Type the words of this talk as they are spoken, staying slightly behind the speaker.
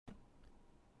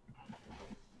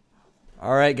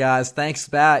All right, guys. Thanks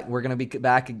back. We're going to be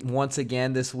back once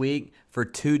again this week for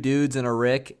Two Dudes and a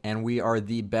Rick, and we are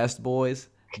the best boys.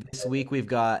 This week we've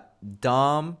got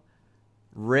Dom,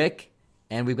 Rick,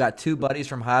 and we've got two buddies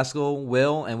from high school,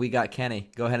 Will, and we got Kenny.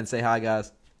 Go ahead and say hi,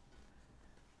 guys.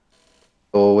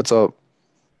 Oh, what's up?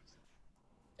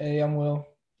 Hey, I'm Will.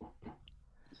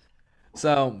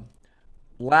 So,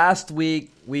 last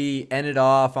week we ended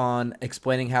off on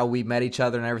explaining how we met each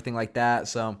other and everything like that.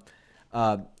 So,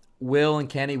 uh, Will and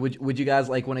Kenny, would you guys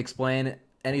like want to explain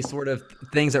any sort of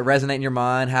things that resonate in your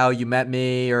mind, how you met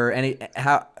me, or any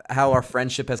how our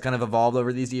friendship has kind of evolved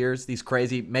over these years, these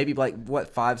crazy maybe like what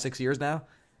 5 6 years now?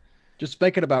 Just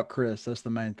make it about Chris. That's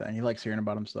the main thing. He likes hearing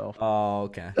about himself. Oh,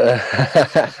 okay.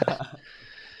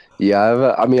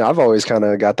 Yeah, I've always kind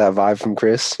of got that vibe from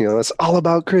Chris. It's all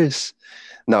about Chris.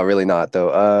 No, really not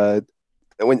though.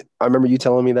 When I remember you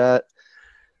telling me that,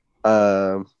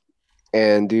 um,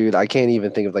 and dude, I can't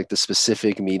even think of like the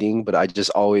specific meeting, but I just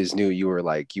always knew you were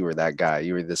that guy.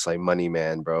 You were this like money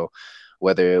man, bro.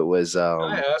 Whether it was, Can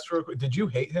I ask real quick, did you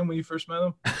hate him when you first met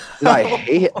him? did I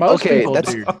hate? Most Okay, people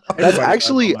that's do. that's Everybody does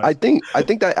actually almost. I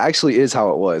think that actually is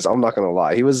how it was. I'm not gonna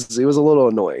lie. He was a little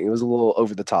annoying. He was a little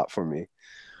over the top for me.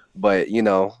 But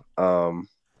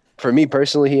for me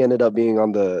personally, he ended up being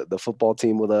on the football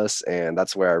team with us, and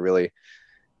that's where I really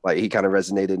like he kind of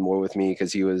resonated more with me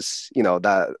because he was,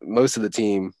 that most of the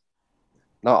team,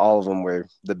 not all of them were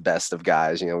the best of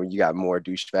guys. You got more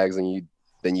douchebags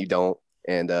than you don't.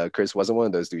 And Chris wasn't one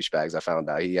of those douchebags. I found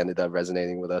out he ended up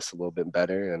resonating with us a little bit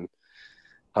better and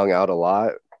hung out a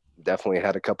lot. Definitely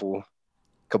had a couple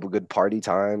good party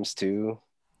times too.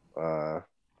 Uh,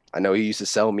 I know he used to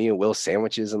sell me and Will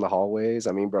sandwiches in the hallways.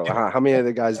 I mean, bro, how many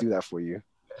other guys do that for you?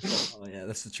 Oh yeah,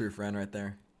 that's a true friend right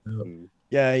there. Mm.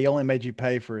 Yeah, he only made you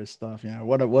pay for his stuff.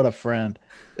 What a friend.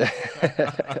 Dude,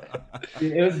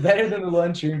 it was better than the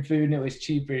lunchroom food and it was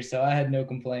cheaper, so I had no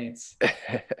complaints.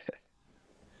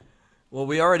 Well,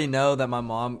 we already know that my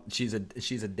mom, she's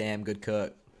a damn good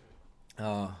cook.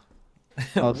 Uh,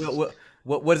 Oh,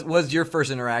 what was your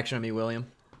first interaction with me, William?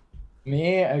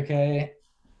 Me, okay.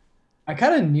 I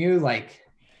kind of knew like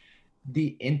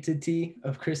the entity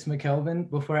of Chris McKelvin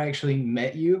before I actually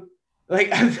met you.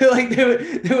 Like I feel like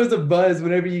there was a buzz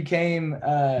whenever you came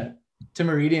to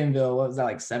Meridianville. What was that,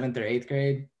 like seventh or eighth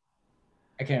grade?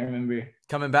 I can't remember.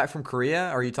 Coming back from Korea?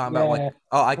 Or are you talking about like? Yeah.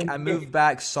 Oh, I moved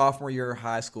back sophomore year of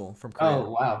high school from Korea. Oh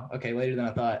wow. Okay, later than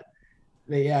I thought.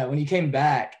 But yeah, when you came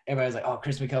back, everybody was like, "Oh,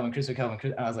 Chris McKelvin, Chris McKelvin."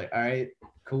 Chris. And I was like, "All right,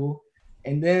 cool."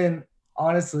 And then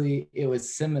honestly, it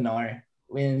was seminar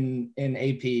when in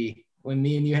AP when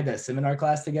me and you had that seminar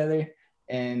class together,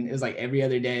 and it was like every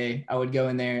other day I would go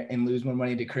in there and lose more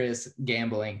money to Chris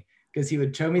gambling because he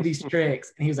would show me these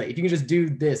tricks, and he was like, "If you can just do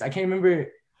this," I can't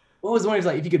remember what was the one. He was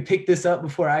like, "If you could pick this up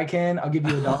before I can, I'll give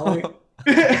you $1."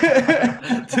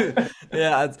 Dude,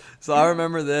 yeah. So I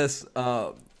remember this.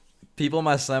 People in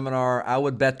my seminar, I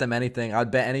would bet them anything.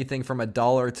 I'd bet anything from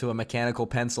 $1 to a mechanical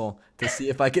pencil to see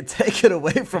if I could take it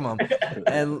away from them.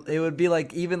 And it would be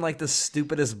like even like the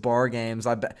stupidest bar games.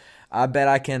 I bet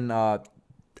I can.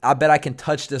 I bet I can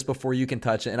touch this before you can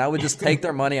touch it. And I would just take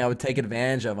their money. I would take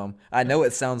advantage of them. I know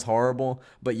it sounds horrible,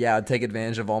 but yeah, I'd take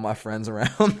advantage of all my friends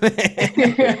around me.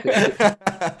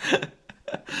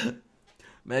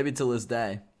 Maybe till this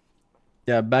day.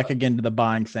 yeah, back again to the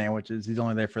buying sandwiches. He's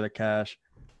only there for the cash.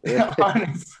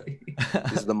 Honestly.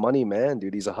 He's the money man,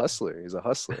 dude. He's a hustler. He's a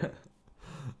hustler.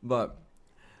 But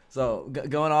so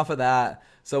going off of that,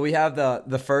 so we have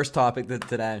the first topic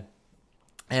today,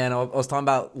 and I was talking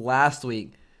about last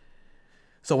week.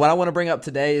 So what I want to bring up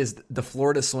today is the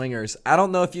Florida swingers. I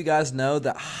don't know if you guys know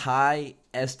the high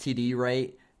STD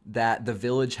rate that the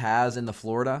Village has in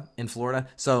Florida.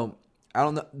 So I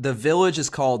don't know. The Village is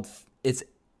called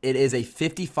it is a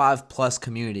 55 plus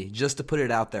community, just to put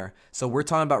it out there. So we're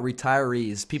talking about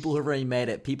retirees, people who have already made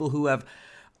it, people who have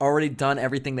already done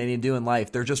everything they need to do in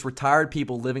life. They're just retired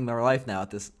people living their life now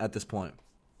at this point.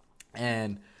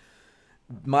 And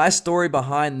my story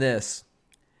behind this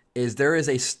is there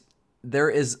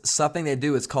is something they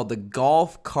do. It's called the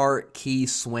Golf Cart Key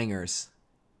Swingers.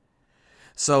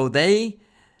 So they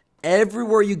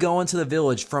everywhere you go into the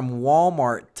Village, from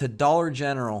Walmart to Dollar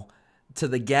General to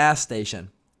the gas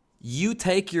station, you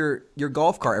take your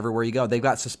golf cart everywhere you go. They've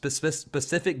got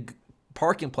specific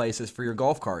parking places for your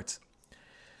golf carts.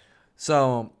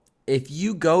 So if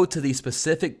you go to these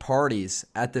specific parties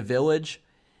at the Village,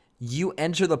 you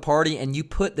enter the party and you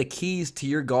put the keys to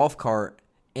your golf cart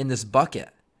in this bucket.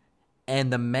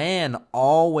 And the man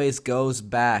always goes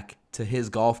back to his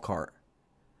golf cart.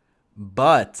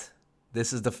 But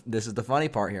this is the funny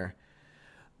part here.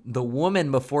 The woman,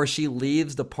 before she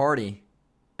leaves the party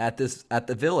at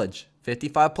the village,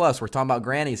 55 plus. We're talking about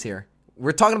grannies here.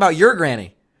 We're talking about your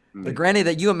granny, the granny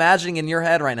that you imagining in your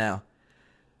head right now.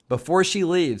 Before she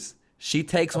leaves, she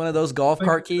takes one of those golf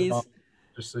cart keys,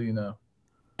 Just so you know.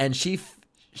 and she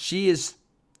is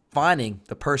finding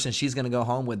the person she's going to go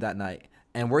home with that night.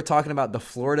 And we're talking about the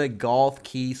Florida Golf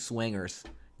Key Swingers.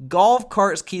 Golf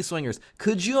carts key swingers.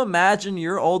 Could you imagine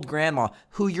your old grandma,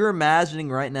 who you're imagining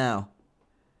right now,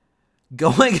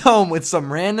 going home with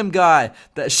some random guy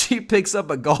that she picks up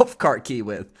a golf cart key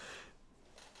with?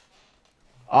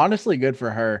 Honestly, good for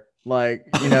her. Like,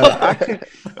 you know,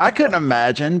 I couldn't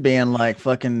imagine being like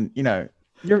fucking, you know,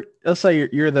 let's say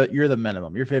you're the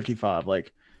minimum. You're 55.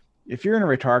 Like, if you're in a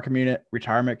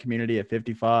retirement community at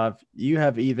 55, you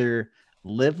have either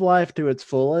lived life to its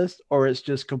fullest or it's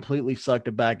just completely sucked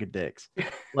a bag of dicks.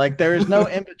 Like, there is no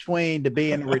in between to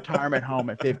be in a retirement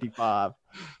home at 55.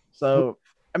 So,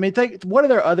 I mean, think what are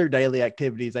their other daily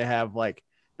activities they have? Like,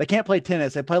 they can't play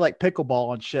tennis. They play like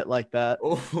pickleball and shit like that.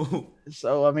 Oh.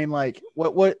 So, I mean, like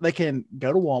what they can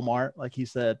go to Walmart, like he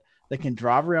said, they can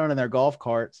drive around in their golf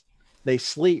carts. They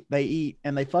sleep, they eat,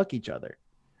 and they fuck each other.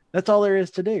 That's all there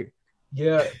is to do.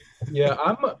 Yeah.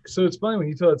 So it's funny when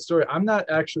you tell that story. I'm not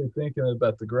actually thinking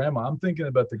about the grandma. I'm thinking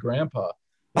about the grandpa.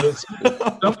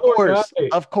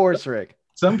 Of course, Rick.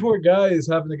 Some poor guy is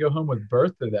having to go home with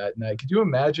Bertha that night. Could you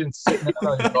imagine sitting out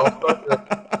on a golf cart?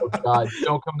 Like, oh God,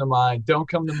 don't come to mind. Don't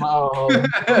come to mind.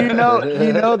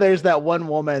 You know, there's that one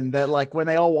woman that, like, when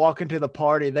they all walk into the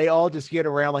party, they all just get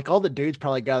around. Like, all the dudes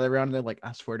probably gather around and they're like,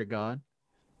 I swear to God,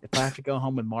 if I have to go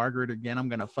home with Margaret again, I'm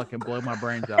gonna fucking blow my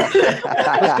brains out. I'm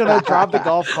just gonna drive the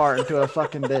golf cart into a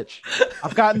fucking ditch.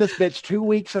 I've gotten this bitch 2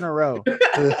 weeks in a row.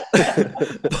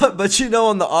 but you know,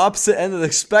 on the opposite end of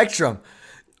the spectrum,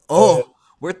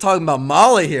 we're talking about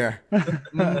Molly here.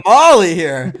 Molly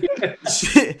here.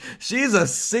 She's a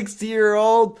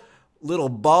 60-year-old little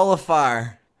ball of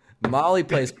fire. Molly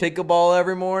plays pickleball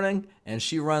every morning, and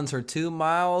she runs her 2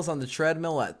 miles on the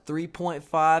treadmill at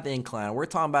 3.5 incline. We're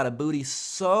talking about a booty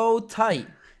so tight,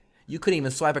 you couldn't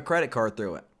even swipe a credit card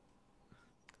through it.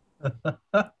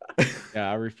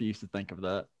 Yeah, I refuse to think of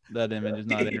that. That image is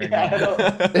not entering. I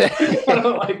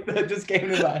don't like that. Just came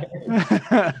to my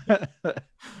head.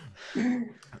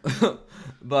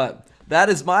 But that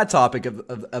is my topic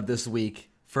of this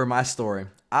week for my story.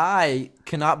 I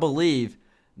cannot believe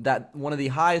that one of the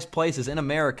highest places in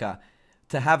America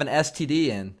to have an STD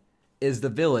in is the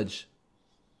Village.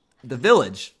 The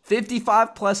Village,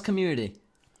 55 plus community.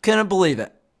 Couldn't believe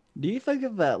it. Do you think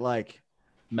of that like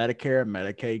Medicare and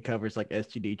Medicaid covers like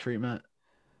STD treatment?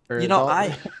 You know,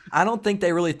 I don't think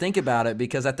they really think about it,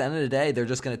 because at the end of the day, they're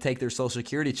just going to take their Social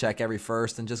Security check every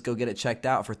first and just go get it checked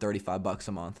out for $35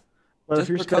 a month. Well, Just if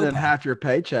you're for spending copay. half your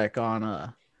paycheck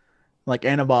on like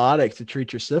antibiotics to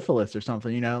treat your syphilis or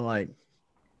something, you know, like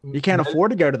you can't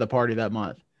afford to go to the party that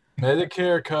month.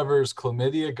 Medicare covers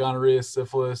chlamydia, gonorrhea,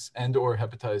 syphilis, and/or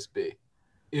hepatitis B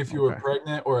if you were Okay.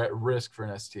 pregnant or at risk for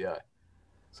an STI.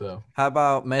 So How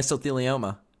about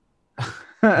mesothelioma?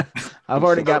 I've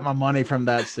already got my money from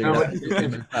that suit. No,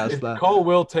 but Past if that. call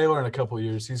Will Taylor in a couple of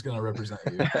years, he's going to represent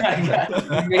you.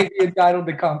 You may be entitled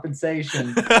to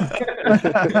compensation.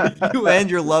 You and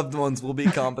your loved ones will be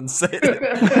compensated.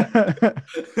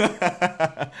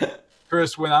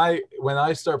 Chris, when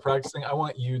I start practicing, I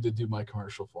want you to do my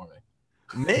commercial for me.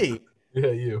 Me?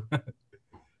 Yeah, you.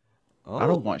 I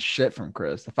don't want shit from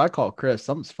Chris. If I call Chris,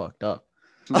 something's fucked up.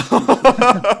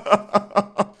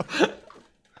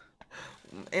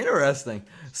 Interesting.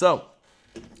 So,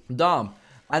 Dom,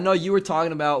 I know you were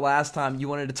talking about last time you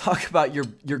wanted to talk about your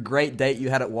great date you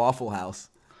had at Waffle House.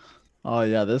 Oh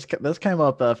yeah, this came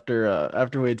up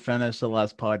after we'd finished the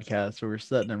last podcast. We were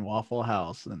sitting in Waffle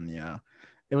House, and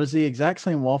it was the exact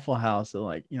same Waffle House that,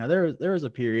 like, there was a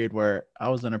period where I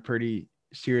was in a pretty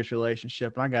serious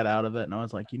relationship and I got out of it, and I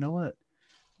was like, you know what,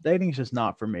 dating's just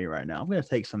not for me right now. I'm gonna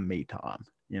take some me time.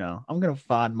 I'm gonna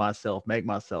find myself, make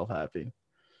myself happy.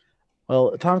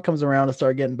 Well, time comes around to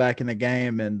start getting back in the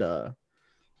game, and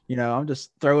I'm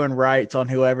just throwing rights on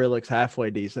whoever looks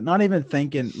halfway decent. Not even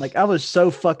thinking, like, I was so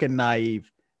fucking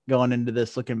naive going into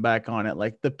this, looking back on it.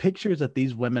 Like, the pictures that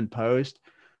these women post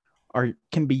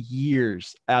can be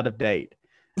years out of date.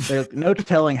 There's no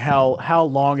telling how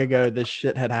long ago this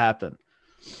shit had happened.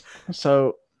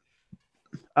 So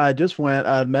I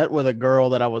met with a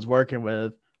girl that I was working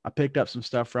with. I picked up some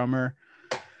stuff from her,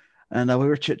 and we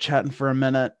were chit-chatting for a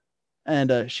minute,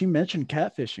 and she mentioned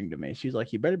catfishing to me. She's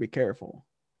like, you better be careful.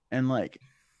 And, like,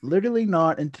 literally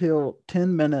not until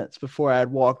 10 minutes before I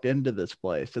had walked into this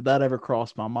place did that ever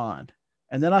cross my mind.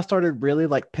 And then I started really,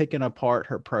 like, picking apart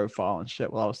her profile and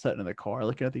shit while I was sitting in the car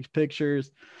looking at these pictures.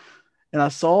 And I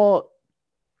saw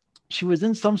she was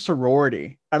in some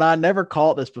sorority, and I never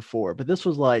caught this before, but this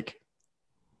was like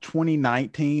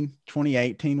 2019,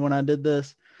 2018 when I did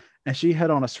this, and she had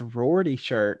on a sorority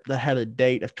shirt that had a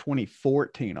date of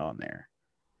 2014 on there.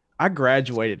 I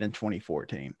graduated in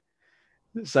 2014.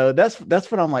 So that's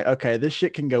when I'm like, okay, this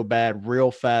shit can go bad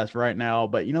real fast right now.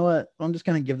 But you know what? I'm just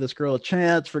gonna give this girl a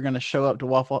chance. We're gonna show up to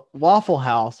Waffle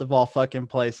House of all fucking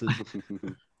places,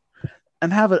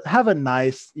 and have a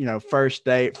nice, first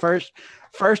date,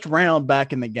 first round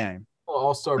back in the game.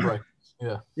 All-star breakfast.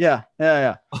 Yeah.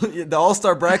 Yeah. The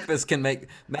All-Star breakfast can make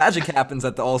magic happens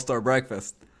at the All-Star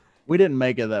breakfast. We didn't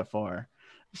make it that far.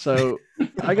 So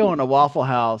I go into Waffle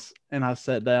House and I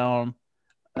sit down.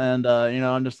 And,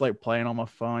 I'm just like playing on my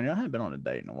phone. I haven't been on a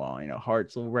date in a while.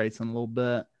 Heart's racing a little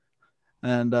bit.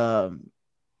 And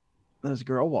this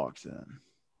girl walks in.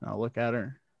 And I look at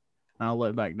her. And I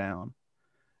look back down.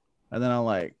 And then I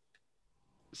like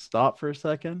stop for a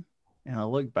second. And I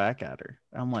look back at her.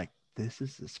 And I'm like, this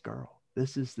is this girl.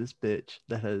 This is this bitch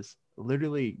that has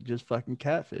literally just fucking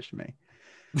catfished me.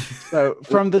 So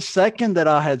from the second that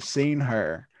I had seen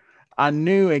her, I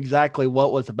knew exactly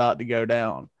what was about to go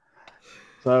down.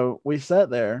 So we sat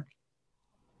there,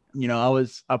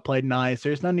 I played nice.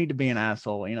 There's no need to be an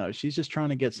asshole. She's just trying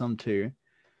to get some too.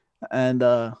 And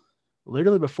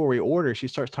literally before we order, she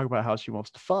starts talking about how she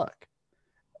wants to fuck.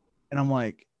 And I'm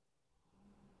like,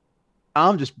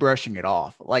 I'm just brushing it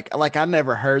off. Like I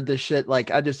never heard this shit.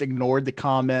 Like I just ignored the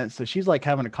comments. So she's like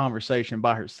having a conversation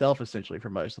by herself, essentially, for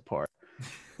most of the part.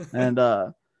 And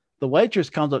the waitress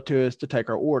comes up to us to take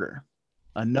our order.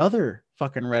 Another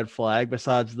fucking red flag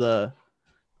besides the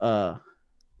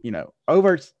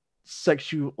over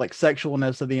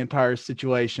sexualness of the entire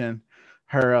situation,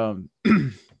 her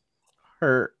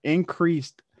her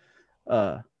increased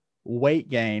weight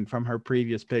gain from her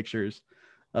previous pictures,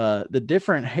 the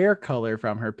different hair color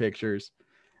from her pictures.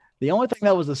 The only thing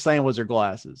that was the same was her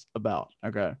glasses.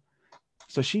 Okay,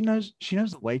 so she knows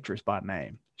the waitress by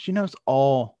name. She knows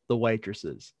all the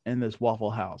waitresses in this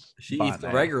Waffle House. She eats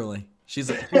regularly.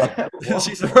 She's a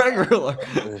regular.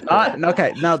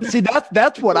 Okay. Now, see,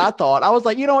 that's what I thought. I was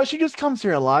like, you know what? She just comes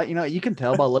here a lot. You can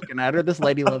tell by looking at her. This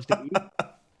lady loves to eat.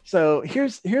 So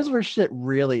here's where shit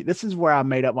really. This is where I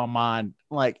made up my mind.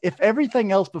 Like, if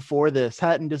everything else before this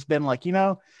hadn't just been like,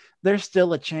 there's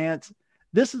still a chance.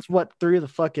 This is what broke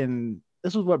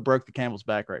the camel's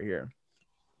back right here.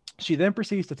 She then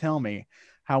proceeds to tell me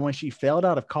how when she failed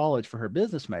out of college for her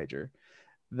business major,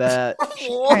 that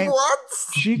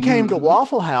she came to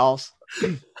Waffle House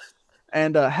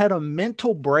and had a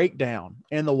mental breakdown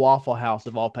in the Waffle House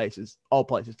of all places.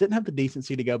 Didn't have the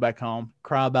decency to go back home,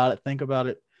 cry about it, think about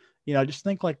it. Just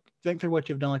think through what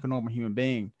you've done like a normal human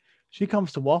being. She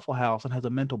comes to Waffle House and has a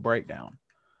mental breakdown.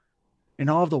 And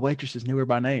all of the waitresses knew her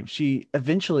by name. She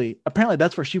apparently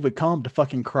that's where she would come to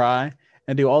fucking cry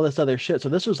and do all this other shit. So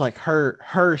this was like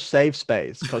her safe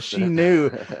space because she knew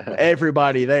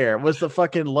everybody there. It was the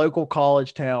fucking local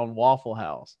college town Waffle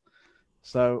House.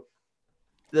 So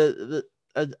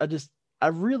I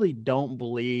really don't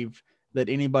believe that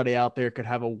anybody out there could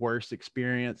have a worse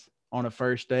experience on a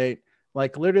first date.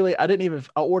 Like literally, I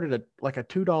ordered a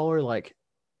 $2 like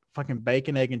fucking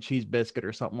bacon, egg, and cheese biscuit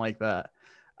or something like that.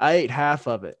 I ate half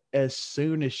of it as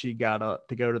soon as she got up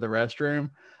to go to the restroom.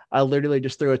 I literally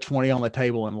just threw a 20 on the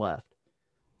table and left.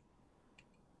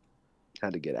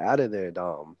 Had to get out of there,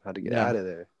 Dom. Had to get out of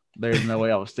there. There's no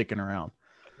way I was sticking around.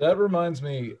 That reminds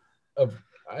me of,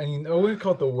 I wouldn't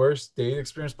call it the worst date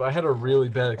experience, but I had a really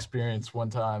bad experience one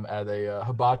time at a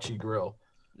hibachi grill.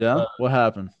 Yeah? What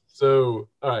happened? So,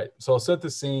 all right. So I'll set the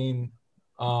scene.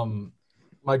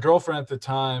 My girlfriend at the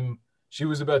time, she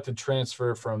was about to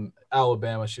transfer from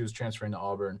Alabama. She was transferring to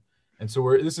Auburn. And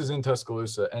so this is in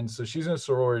Tuscaloosa. And so she's in a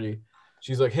sorority.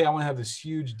 She's like, hey, I want to have this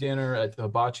huge dinner at the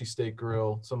Hibachi Steak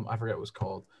Grill. I forget what it was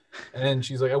called. And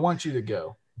she's like, I want you to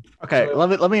go. Okay, so,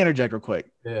 let me interject real quick.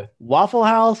 Yeah. Waffle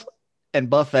House and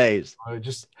buffets.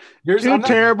 Two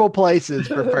terrible places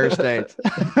for first dates.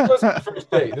 This wasn't the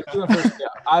first date. This wasn't the first date.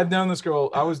 I've known this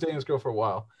girl. I was dating this girl for a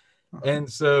while. And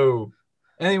so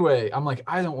anyway, I'm like,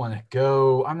 I don't want to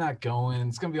go. I'm not going.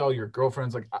 It's going to be all your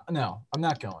girlfriends. Like, no, I'm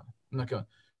not going.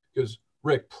 He goes,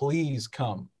 Rick, please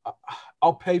come.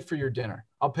 I'll pay for your dinner.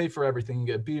 I'll pay for everything. You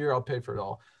get beer. I'll pay for it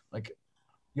all. Like,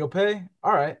 you'll pay?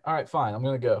 All right, fine. I'm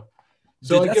going to go.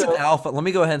 So dude, that's an alpha. Let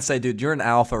me go ahead and say, dude, you're an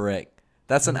alpha, Rick.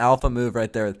 That's an alpha move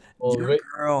right there. Well, your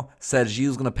girl said she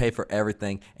was going to pay for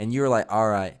everything, and you were like, all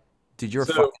right, dude, you're a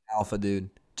fucking alpha, dude.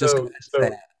 Just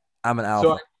say I'm an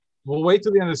alpha. We'll wait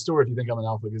till the end of the story if you think I'm an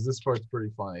alpha, because this part's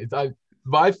pretty funny.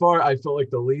 By far, I felt like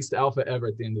the least alpha ever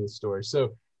at the end of the story.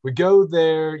 So we go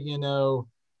there,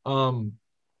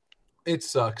 it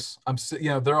sucks.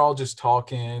 They're all just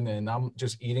talking, and I'm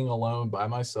just eating alone by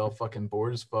myself, fucking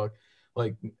bored as fuck,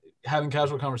 like having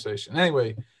casual conversation.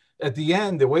 Anyway, at the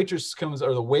end, the waitress comes,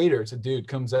 or the waiter, it's a dude,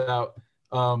 comes out,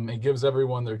 and gives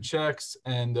everyone their checks,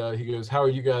 and he goes, "How are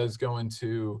you guys going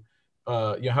to,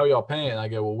 how are y'all paying?" I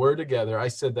go, "Well, we're together." I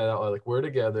said that out loud, like, "We're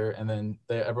together," and then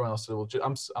everyone else said, "Well,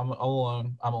 I'm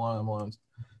alone,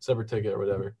 separate ticket or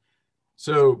whatever."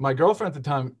 So my girlfriend at the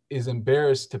time is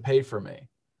embarrassed to pay for me.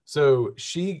 So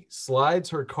she slides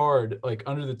her card like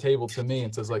under the table to me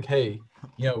and says like, "Hey,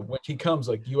 when he comes,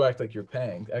 like you act like you're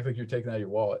paying, act like you're taking out your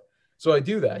wallet." So I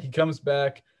do that. He comes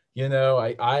back,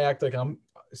 I act like I'm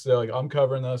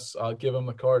covering this. I'll give him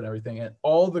the card and everything. And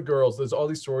all the girls, there's all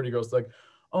these sorority girls like,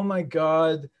 "Oh my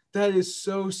God, that is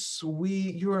so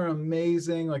sweet. You are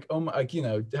amazing." Like, oh my, like,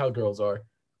 how girls are.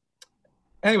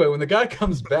 Anyway, when the guy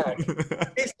comes back,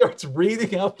 he starts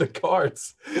reading out the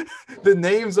cards, the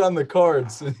names on the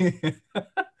cards.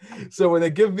 So when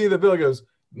they give me the bill, he goes,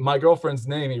 "My girlfriend's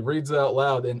name." He reads it out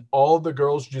loud, and all the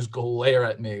girls just glare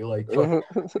at me like, "You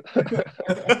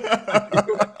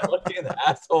fucking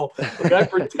asshole!" Like I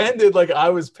pretended like I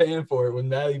was paying for it when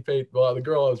Maddie paid. Well, the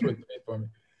girl I was with paid for me.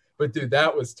 But dude,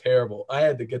 that was terrible. I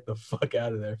had to get the fuck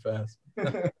out of there fast.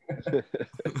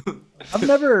 I've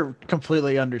never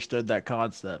completely understood that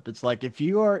concept. It's like if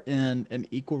you are in an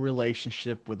equal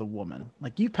relationship with a woman,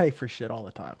 like you pay for shit all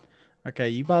the time. Okay,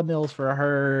 you buy meals for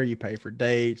her, you pay for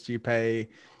dates, you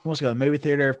wants to go to the movie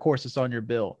theater, of course it's on your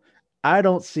bill. I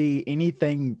don't see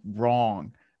anything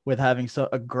wrong with having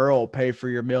a girl pay for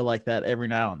your meal like that every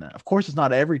now and then. Of course it's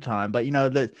not every time, but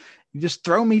that you just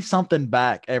throw me something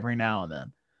back every now and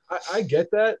then. I get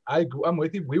that. I'm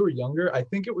with you. We were younger. I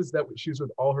think it was that she was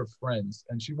with all her friends,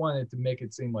 and she wanted to make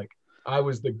it seem like I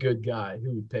was the good guy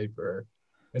who would pay for her.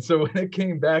 And so when it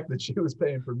came back that she was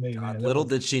paying for me, God, little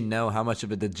did she know how much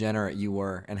of a degenerate you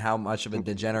were and how much of a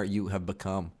degenerate you have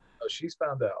become. Oh, she's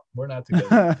found out. We're not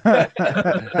together.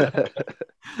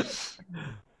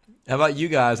 How about you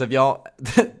guys? Have y'all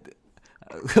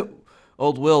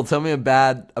Old Will, tell me a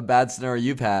bad scenario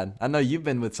you've had. I know you've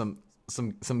been with some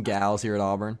gals here at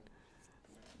Auburn.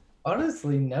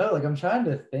 Honestly, no. Like I'm trying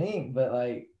to think, but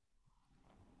like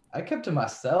I kept to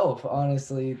myself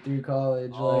honestly through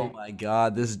college. Oh like my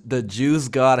God, the Jews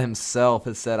God himself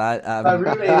has said my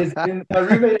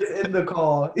roommate is in the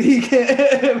call.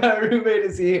 My roommate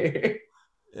is here.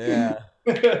 Yeah.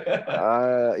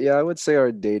 Yeah, I would say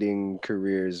our dating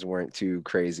careers weren't too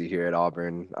crazy here at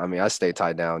Auburn. I mean, I stay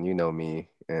tied down, you know me,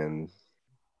 and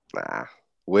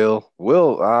Will,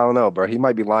 I don't know, bro. He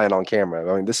might be lying on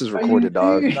camera. I mean, this is recorded,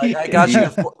 dog. I got you.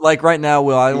 Like right now,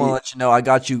 Will. I want to let you know. I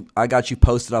got you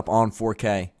posted up on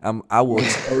 4K. I will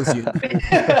expose you.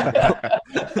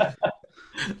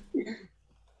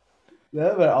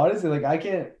 No, but honestly, like I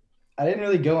didn't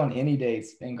really go on any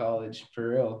dates in college for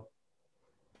real.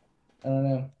 I don't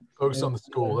know. Focus on the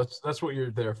school. That's what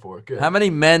you're there for. Good. How many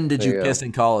men did you kiss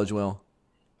in college, Will?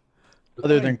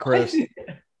 Other than Chris.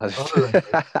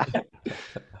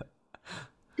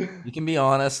 You can be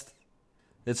honest.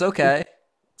 It's okay.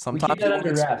 Sometimes we keep that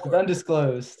under wraps. It's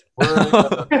undisclosed.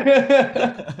 We're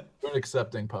an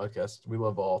accepting podcast. We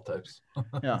love all types.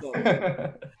 Yeah.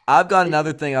 I've got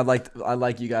another thing I'd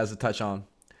like you guys to touch on.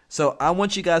 So I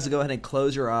want you guys to go ahead and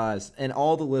close your eyes, and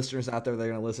all the listeners out there that are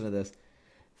going to listen to this,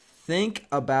 think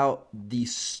about the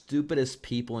stupidest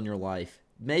people in your life.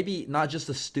 Maybe not just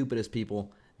the stupidest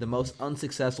people, the most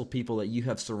unsuccessful people that you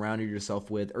have surrounded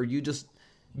yourself with, or you just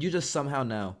somehow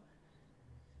know.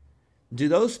 Do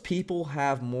those people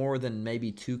have more than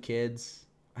maybe 2 kids?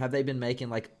 Have they been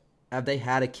making have they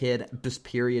had a kid just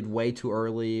period way too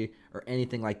early or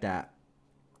anything like that?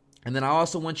 And then I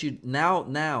also want you now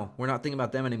we're not thinking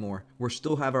about them anymore. We're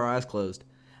still have our eyes closed.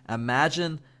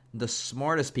 Imagine the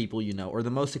smartest people you know, or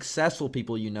the most successful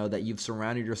people you know that you've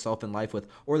surrounded yourself in life with,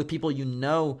 or the people you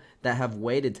know that have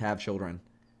waited to have children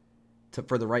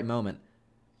for the right moment.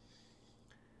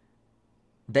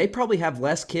 They probably have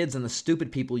less kids than the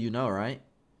stupid people you know, right?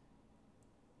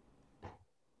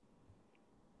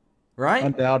 Right?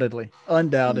 Undoubtedly. Yeah.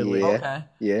 Okay.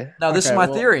 Yeah. Now, this is Okay, my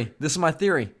well- theory. This is my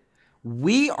theory.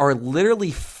 We are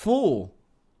literally full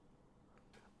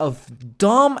of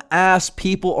dumb-ass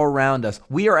people around us.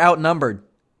 We are outnumbered.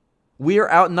 We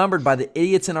are outnumbered by the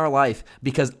idiots in our life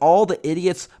because all the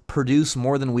idiots produce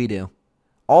more than we do.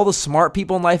 All the smart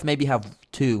people in life maybe have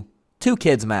two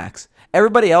kids max.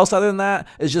 Everybody else other than that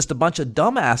is just a bunch of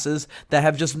dumbasses that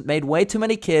have just made way too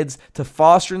many kids to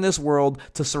foster in this world,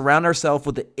 to surround ourselves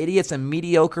with the idiots and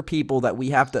mediocre people that we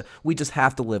just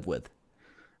have to live with.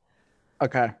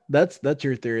 Okay, that's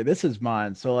your theory. This is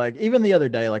mine. So like even the other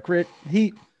day, like Rick,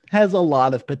 has a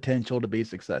lot of potential to be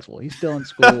successful. He's still in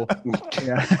school.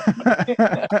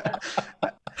 Yeah.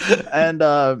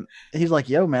 And he's like,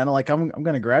 yo, man, like I'm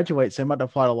gonna graduate, so I'm about to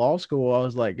apply to law school. I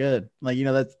was like, good. Like,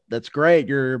 that's great.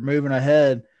 You're moving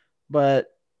ahead. But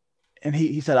and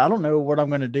he said, I don't know what I'm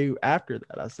gonna do after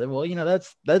that. I said, well,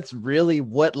 that's really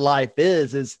what life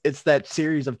is it's that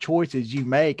series of choices you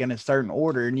make in a certain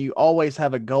order, and you always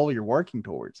have a goal you're working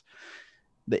towards.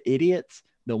 The idiots,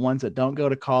 the ones that don't go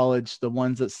to college, the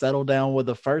ones that settle down with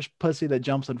the first pussy that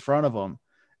jumps in front of them,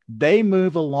 they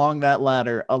move along that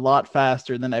ladder a lot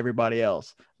faster than everybody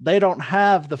else. They don't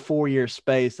have the 4-year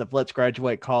space of let's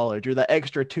graduate college, or the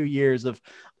extra 2 years of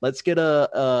let's get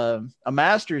a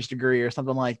master's degree or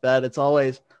something like that. It's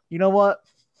always, you know what?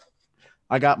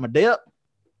 I got my dip.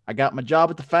 I got my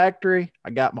job at the factory. I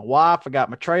got my wife. I got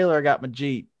my trailer. I got my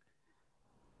Jeep.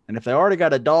 And if they already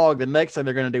got a dog, the next thing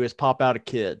they're going to do is pop out a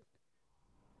kid.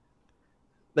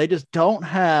 They just don't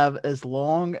have as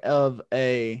long of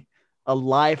a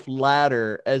life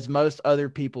ladder as most other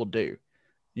people do.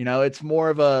 It's more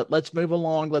of a let's move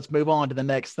along, let's move on to the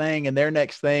next thing. And their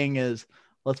next thing is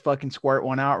let's fucking squirt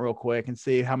one out real quick and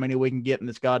see how many we can get in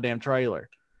this goddamn trailer.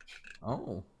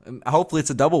 Oh, hopefully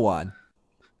it's a double wide.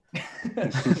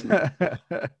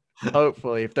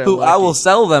 Hopefully, if they're Who lucky. I will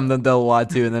sell them the double wide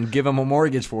to, and then give them a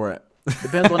mortgage for it.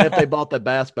 Depends on if they bought the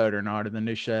bass boat or not, or the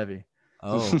new Chevy.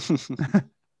 Oh.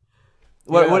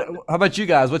 What? How about you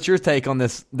guys? What's your take on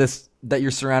this that you're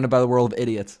surrounded by the world of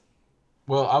idiots?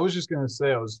 Well, I was just gonna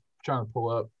say I was trying to pull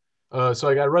up. So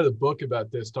I read a book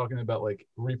about this, talking about like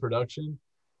reproduction.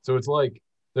 So it's like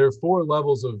there are 4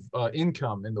 levels of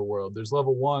income in the world. There's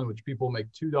level 1, which people make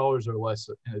 $2 or less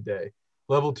in a day.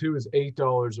 Level 2 is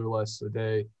 $8 or less a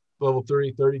day. Level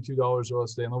 3, $32 or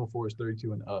less a day, and level 4 is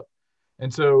 32 and up.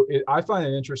 And so I find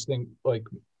it interesting. Like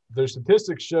their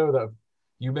statistics show that if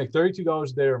you make $32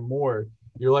 a day or more,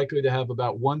 you're likely to have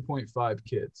about 1.5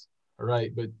 kids. All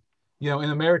right, but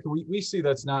in America, we see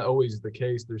that's not always the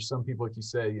case. There's some people, like you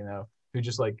say, who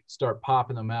just like start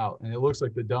popping them out, and it looks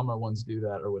like the dumber ones do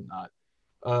that or whatnot.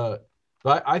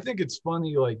 But I think it's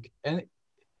funny, like, and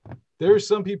there are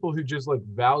some people who just like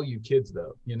value kids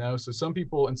though, so some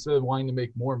people, instead of wanting to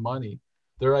make more money,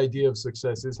 their idea of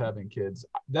success is having kids.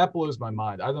 That blows my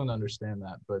mind. I don't understand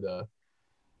that, but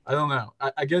I don't know.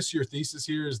 I guess your thesis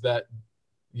here is that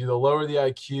the lower the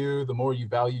IQ, the more you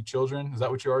value children. Is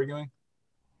that what you're arguing?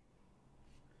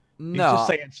 He's No, just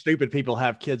saying stupid people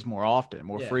have kids more often,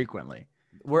 more frequently.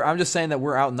 I'm just saying that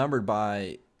we're outnumbered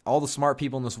by all the smart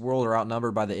people in this world are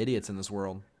outnumbered by the idiots in this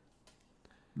world.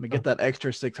 Let me get that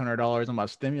extra $600 on my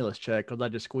stimulus check because I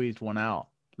just squeezed one out.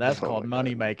 That's called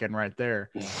money making right there.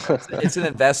 It's an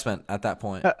investment at that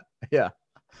point. Yeah.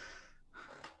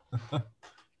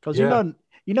 Because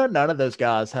none of those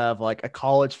guys have like a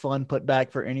college fund put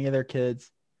back for any of their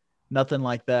kids. Nothing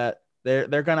like that.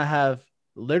 They're gonna have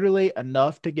literally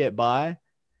enough to get by,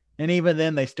 and even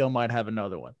then they still might have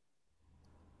another one.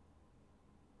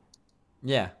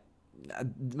 Yeah,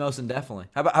 most definitely.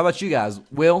 How about you guys?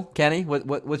 Will, Kenny,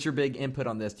 what's your big input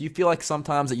on this? Do you feel like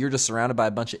sometimes that you're just surrounded by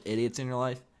a bunch of idiots in your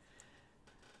life?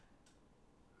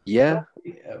 Yeah.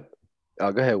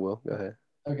 Oh, go ahead, Will. Go ahead.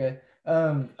 Okay.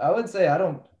 I would say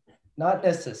not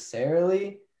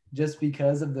necessarily, just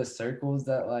because of the circles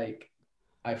that like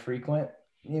I frequent.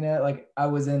 Like I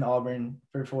was in Auburn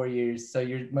for 4 years, so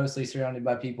you're mostly surrounded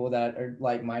by people that are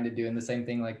like-minded doing the same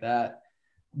thing like that.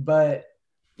 But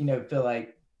feel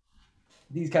like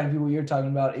these kind of people you're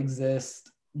talking about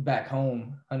exist back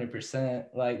home 100%.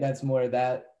 Like that's more of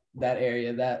that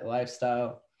area, that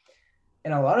lifestyle.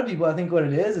 And a lot of people, I think what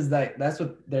it is that that's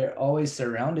what they're always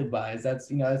surrounded by. Is that's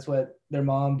what their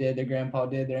mom did, their grandpa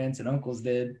did, their aunts and uncles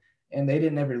did, and they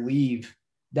didn't ever leave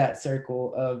that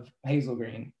circle of Hazel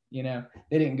Green. They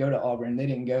didn't go to Auburn, they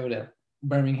didn't go to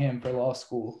Birmingham for law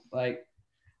school.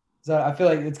 So I feel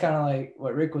like it's kind of like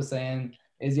what Rick was saying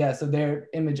is, so their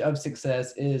image of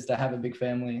success is to have a big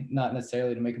family, not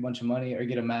necessarily to make a bunch of money or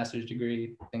get a master's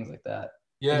degree, things like that.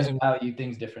 Yeah, they just value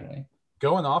things differently.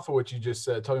 Going off of what you just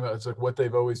said, talking about it's like what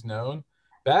they've always known.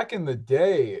 Back in the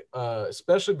day,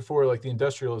 especially before like the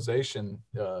industrialization,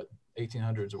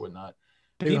 1800s or whatnot,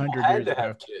 people had to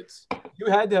have kids.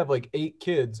 You had to have like 8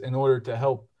 kids in order to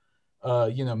help,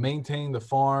 maintain the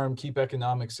farm, keep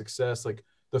economic success. Like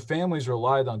the families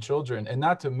relied on children, and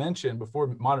not to mention before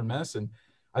modern medicine,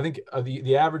 I think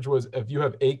the average was if you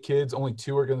have 8 kids, only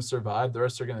 2 are going to survive, the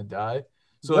rest are going to die.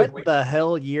 So what the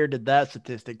hell year did that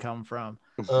statistic come from?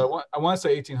 I want to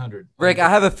say 1800. Rick, I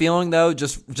have a feeling though,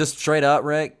 just straight up,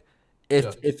 Rick,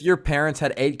 if your parents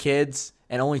had 8 kids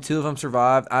and only 2 of them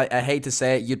survived, I hate to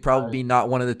say it, you'd probably be not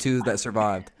one of the 2 that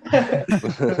survived.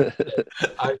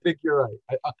 I think you're right.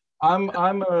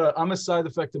 I'm a side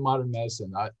effect of modern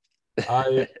medicine.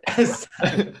 I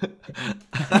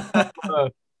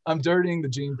I'm dirtying the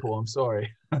gene pool. I'm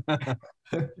sorry.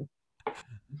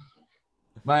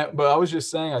 But I was just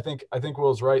saying, I think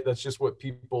Will's right. That's just what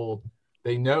people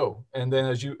they know. And then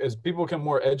as people become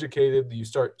more educated, you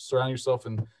start surrounding yourself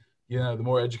in, the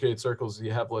more educated circles,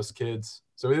 you have less kids.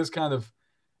 So it is kind of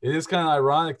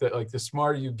ironic that like the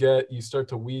smarter you get, you start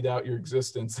to weed out your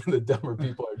existence, and the dumber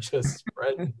people are just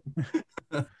spreading.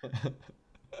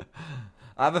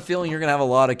 I have a feeling you're gonna have a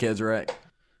lot of kids, Rick.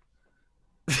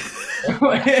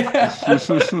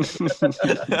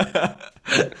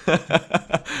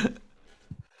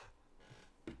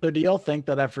 So do y'all think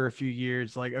that after a few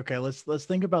years, like, okay, let's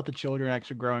think about the children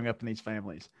actually growing up in these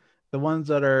families, the ones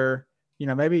that are,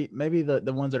 maybe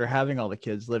the ones that are having all the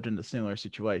kids lived in a similar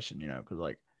situation, because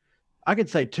like I could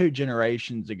say 2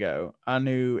 generations ago, I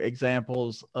knew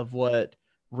examples of what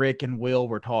Rick and Will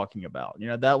were talking about.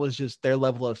 That was just their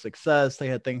level of success. They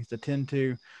had things to tend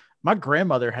to. My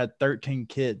grandmother had 13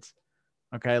 kids.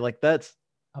 Okay. Like that's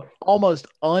almost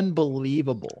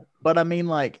unbelievable. But I mean,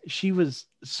 like she was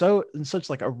so in such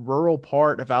like a rural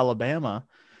part of Alabama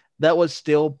that was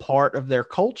still part of their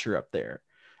culture up there.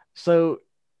 So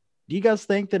do you guys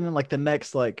think that in like the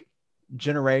next like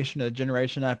generation, a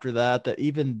generation after that, that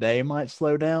even they might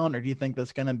slow down? Or do you think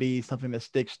that's going to be something that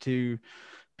sticks to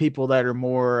people that are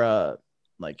more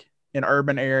like in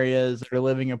urban areas, that are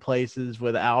living in places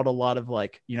without a lot of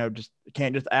like, just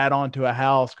can't just add on to a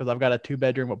house because I've got a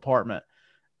 2-bedroom apartment,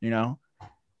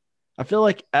 I feel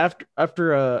like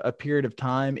after a period of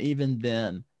time, even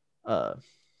then,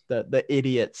 the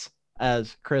idiots,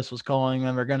 as Chris was calling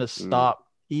them, are going to stop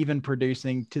even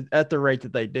producing at the rate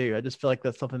that they do. I just feel like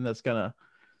that's something that's gonna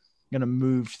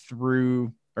move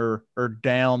through or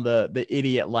down the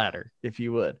idiot ladder, if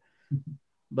you would.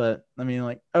 But I mean,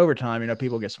 like over time,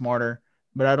 people get smarter.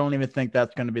 But I don't even think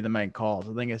that's going to be the main cause.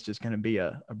 I think it's just going to be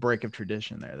a break of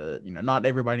tradition there. That not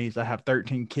everybody needs to have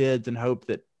 13 kids and hope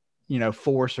that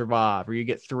 4 survive, or you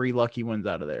get 3 lucky ones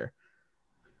out of there.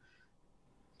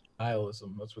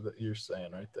 Nihilism. That's what you're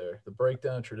saying right there. The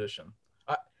breakdown of tradition.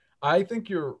 I think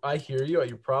I hear you.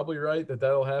 You're probably right that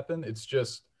that'll happen. It's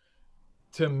just,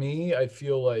 to me, I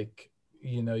feel like,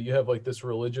 you have like this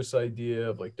religious idea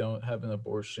of like, don't have an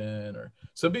abortion, or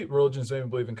some religions don't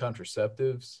even believe in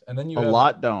contraceptives. And then a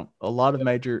lot of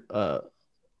major,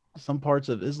 some parts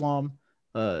of Islam,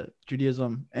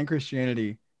 Judaism, and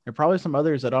Christianity, and probably some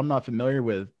others that I'm not familiar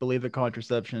with, believe that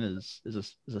contraception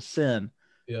is a sin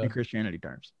in Christianity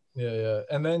terms. Yeah.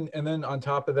 And then on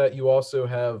top of that, you also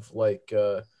have like,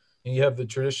 you have the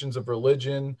traditions of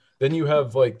religion. Then you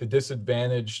have like the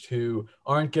disadvantaged who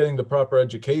aren't getting the proper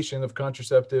education of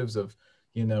contraceptives, of,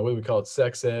 what do we call it?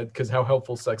 Sex ed, because how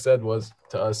helpful sex ed was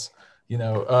to us,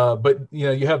 but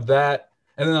you have that.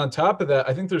 And then on top of that,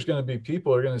 I think there's going to be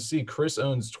people who are going to see Chris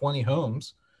owns 20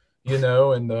 homes,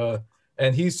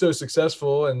 and he's so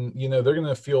successful, and, they're going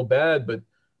to feel bad, but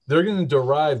they're going to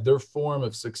derive their form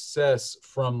of success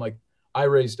from like, I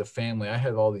raised a family. I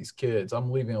had all these kids. I'm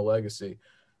leaving a legacy.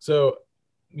 So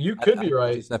you could be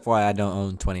right. That's why I don't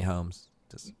own 20 homes.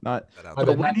 Just not.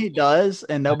 But when he does,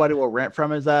 and nobody will rent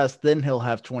from his ass, then he'll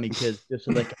have 20 kids just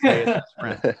so they can pay his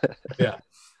rent. Yeah.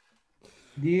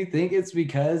 Do you think it's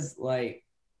because like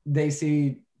they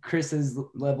see Chris's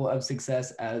level of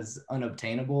success as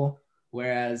unobtainable,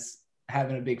 whereas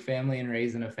having a big family and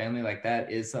raising a family like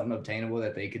that is something obtainable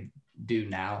that they could do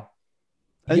now?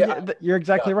 Yeah, you're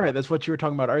exactly right. That's what you were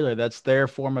talking about earlier. That's their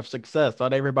form of success.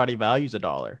 Not everybody values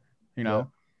 $1, Yeah.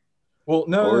 Well,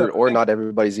 or not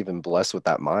everybody's even blessed with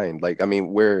that mind. Like, I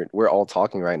mean, we're all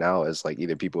talking right now as like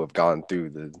either people have gone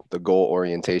through the goal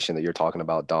orientation that you're talking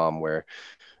about, Dom, where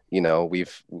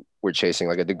we're chasing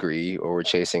like a degree, or we're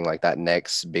chasing like that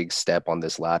next big step on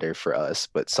this ladder for us.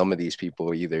 But some of these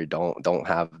people either don't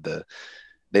have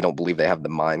they don't believe they have the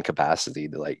mind capacity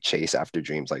to like chase after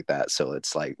dreams like that. So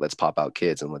it's like, let's pop out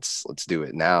kids and let's do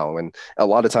it now. And a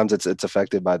lot of times it's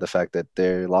affected by the fact that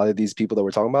a lot of these people that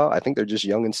we're talking about, I think they're just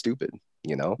young and stupid,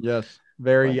 Yes.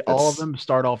 Like all of them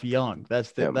start off young. I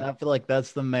feel like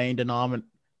that's the main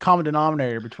common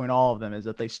denominator between all of them, is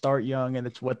that they start young and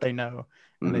it's what they know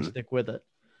and they stick with it.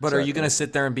 But are you going to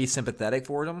sit there and be sympathetic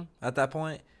for them at that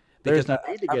point? Because there's no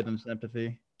need to give them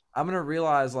sympathy. I'm going to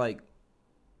realize, like,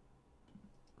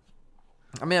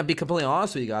 I'll be completely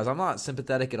honest with you guys. I'm not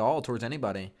sympathetic at all towards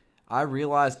anybody. I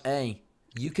realize,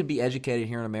 you can be educated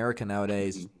here in America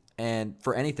nowadays, and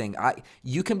for anything,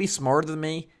 you can be smarter than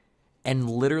me and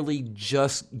literally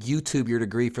just YouTube your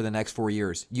degree for the next 4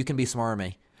 years. You can be smarter than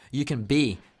me. You can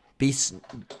be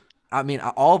I mean,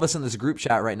 all of us in this group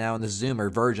chat right now in this Zoom are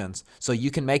virgins. So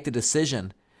you can make the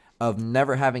decision of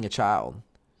never having a child.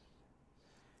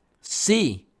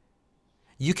 C,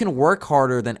 you can work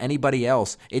harder than anybody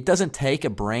else. It doesn't take a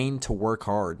brain to work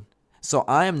hard. So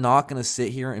I am not going to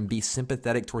sit here and be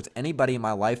sympathetic towards anybody in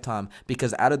my lifetime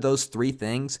because out of those three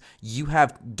things, you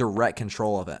have direct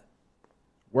control of it.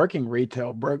 Working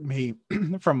retail broke me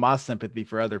from my sympathy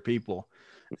for other people.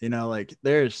 You know, like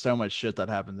there's so much shit that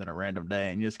happens in a random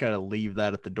day and you just got to leave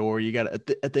that at the door. You got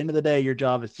to, at the end of the day, your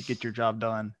job is to get your job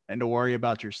done and to worry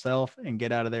about yourself and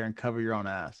get out of there and cover your own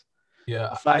ass. Yeah.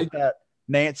 The fact that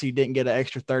Nancy didn't get an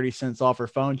extra 30 cents off her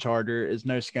phone charger is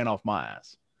no skin off my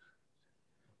ass.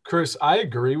 Chris, I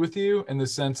agree with you in the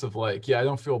sense of like, yeah, I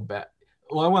don't feel bad.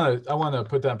 Well, I want to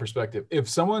put that in perspective. If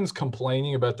someone's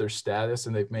complaining about their status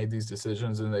and they've made these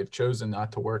decisions and they've chosen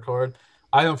not to work hard,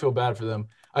 I don't feel bad for them.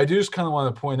 I do just kind of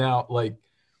want to point out, like,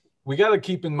 we got to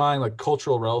keep in mind like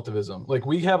cultural relativism. Like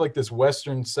we have like this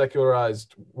Western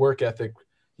secularized work ethic,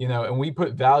 you know, and we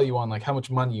put value on like how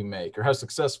much money you make or how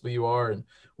successful you are. And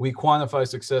we quantify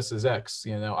success as X,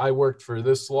 you know, I worked for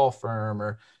this law firm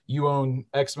or you own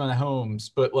X amount of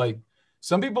homes. But like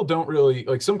some people don't really,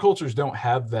 like some cultures don't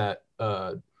have that,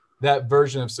 that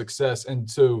version of success. And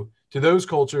so to those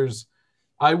cultures,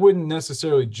 I wouldn't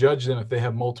necessarily judge them if they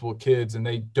have multiple kids and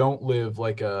they don't live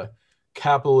like a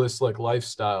capitalist like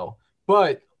lifestyle.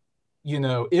 But, you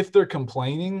know, if they're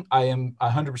complaining, I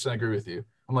 100% agree with you.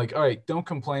 I'm like, all right, don't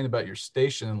complain about your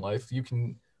station in life. You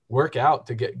can work out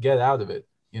to get out of it,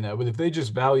 you know. But if they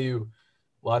just value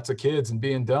lots of kids and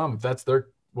being dumb, if that's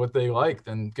what they like,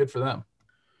 then good for them.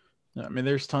 I mean,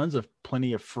 there's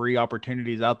plenty of free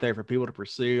opportunities out there for people to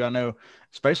pursue. I know,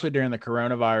 especially during the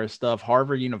coronavirus stuff,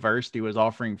 Harvard University was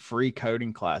offering free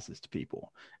coding classes to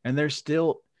people. And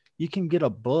you can get a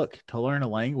book to learn a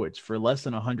language for less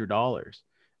than $100.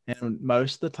 And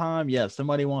most of the time, yeah,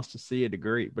 somebody wants to see a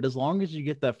degree. But as long as you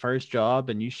get that first job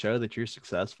and you show that you're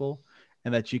successful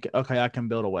and that I can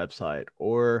build a website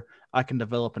or I can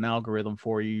develop an algorithm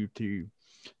for you to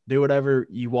do whatever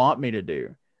you want me to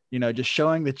do. You know, just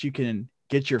showing that you can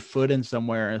get your foot in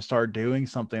somewhere and start doing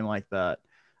something like that.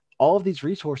 All of these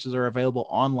resources are available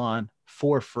online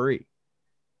for free.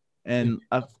 And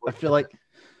I feel like,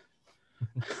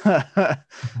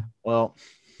 well,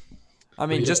 I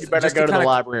mean, you better go to the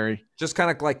library. Just kind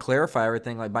of like clarify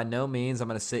everything. Like by no means I'm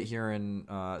going to sit here and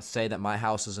say that my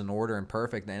house is in order and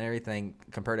perfect and everything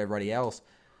compared to everybody else.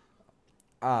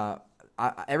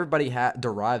 Everybody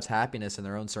derives happiness in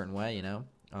their own certain way, you know.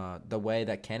 The way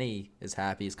that Kenny is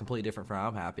happy is completely different from how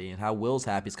I'm happy, and how Will's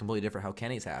happy is completely different how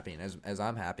Kenny's happy and as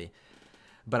I'm happy.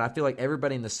 But I feel like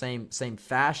everybody in the same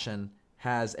fashion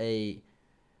has a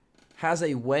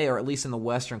way, or at least in the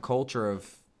Western culture,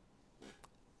 of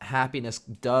happiness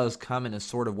does come in a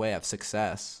sort of way of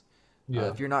success. Yeah.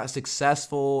 If you're not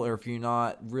successful or if you're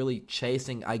not really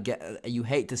chasing, you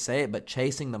hate to say it, but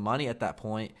chasing the money at that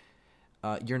point,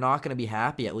 you're not going to be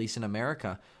happy, at least in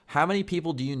America. How many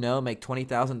people do you know make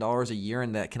 $20,000 a year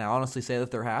and that can honestly say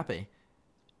that they're happy?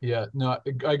 Yeah, no,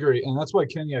 I agree. And that's why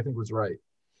Kenny, I think, was right.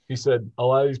 He said a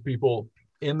lot of these people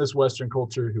in this Western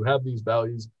culture who have these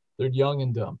values, they're young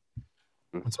and dumb.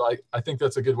 And so I think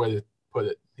that's a good way to put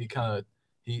it.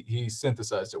 He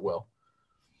synthesized it well.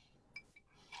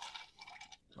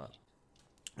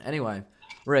 Anyway,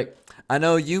 Rick, I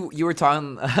know you were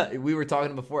talking, we were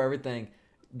talking before everything.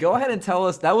 Go ahead and tell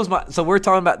us, so we're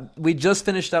talking about, we just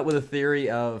finished up with a theory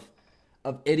of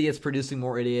idiots producing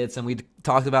more idiots, and we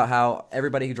talked about how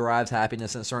everybody derives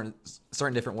happiness in a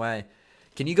certain different way.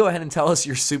 Can you go ahead and tell us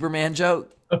your Superman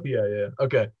joke? Oh, yeah.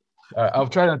 Okay. All right, I'll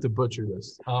try not to butcher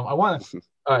this. All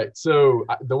right, so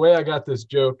the way I got this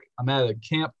joke, I'm at a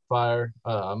campfire.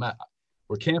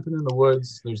 We're camping in the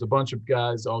woods. There's a bunch of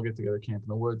guys all get together, camp in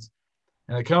the woods.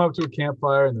 And I come up to a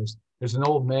campfire, and there's an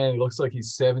old man. He looks like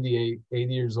he's 78,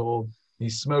 80 years old.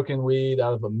 He's smoking weed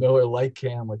out of a Miller Lite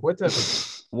can. Like, what type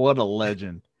of... What a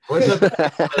legend.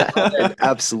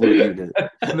 Absolutely.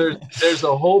 And there's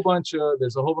a whole bunch of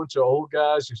old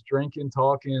guys just drinking,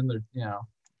 talking. They're, you know,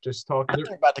 just talking.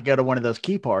 They're about to go to one of those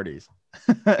key parties.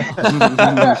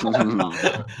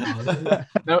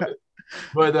 No,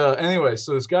 but anyway,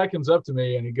 so this guy comes up to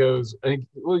me and he goes, he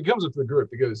comes up to the group.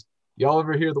 He goes, "Y'all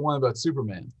ever hear the one about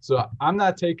Superman?" So I'm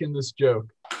not taking this joke.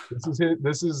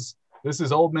 This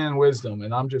is old man wisdom,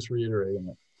 and I'm just reiterating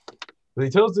it. But he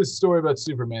tells this story about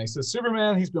Superman. He says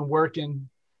Superman, he's been working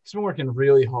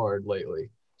really hard lately.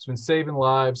 He's been saving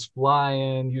lives,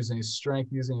 flying, using his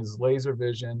strength, using his laser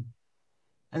vision,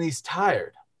 and he's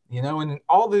tired. You know, and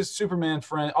all his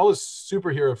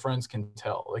superhero friends can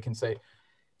tell. They can say,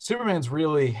 Superman's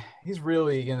he's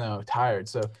really, tired.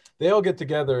 So they all get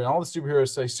together and all the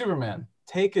superheroes say, Superman,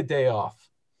 take a day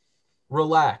off.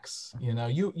 Relax.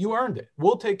 You earned it.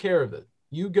 We'll take care of it.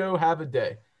 You go have a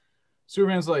day.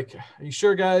 Superman's like, are you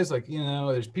sure, guys? Like,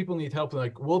 there's people need help.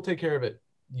 Like, we'll take care of it.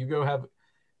 You go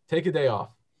take a day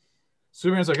off.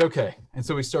 Superman's like, okay. And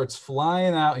so he starts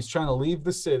flying out. He's trying to leave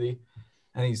the city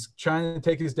and he's trying to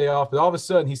take his day off. But all of a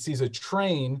sudden he sees a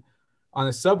train on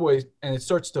a subway and it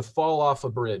starts to fall off a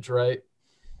bridge, right?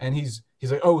 And he's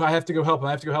like, oh, I have to go help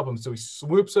him. So he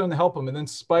swoops in to help him. And then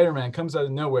Spider-Man comes out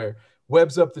of nowhere,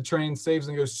 webs up the train, saves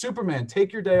and goes, Superman,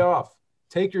 take your day off.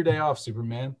 Take your day off,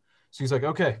 Superman. So he's like,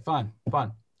 okay, fine.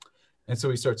 And so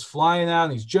he starts flying out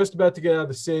and he's just about to get out of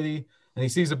the city and he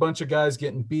sees a bunch of guys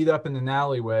getting beat up in an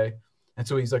alleyway. And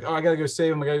so he's like, oh, I got to go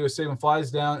save him. Flies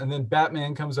down. And then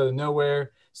Batman comes out of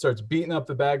nowhere, starts beating up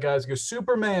the bad guys. He goes,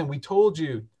 Superman, we told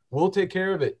you. We'll take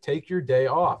care of it. Take your day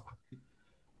off.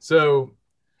 So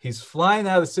he's flying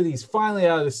out of the city. He's finally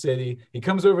out of the city. He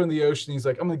comes over in the ocean. He's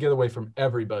like, I'm going to get away from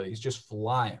everybody. He's just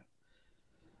flying.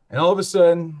 And all of a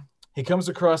sudden, he comes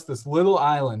across this little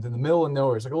island in the middle of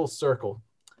nowhere. It's like a little circle.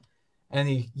 And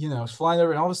he, is flying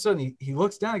over. And all of a sudden, he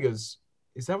looks down. He goes,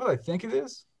 is that what I think it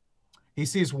is? He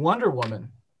sees Wonder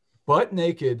Woman, butt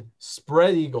naked,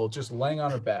 spread eagle, just laying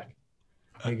on her back.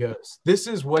 And he goes, this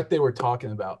is what they were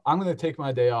talking about. I'm going to take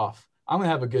my day off. I'm going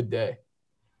to have a good day.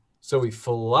 So he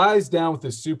flies down with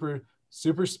his super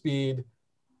speed.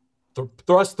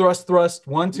 Thrust.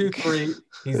 1, 2, 3.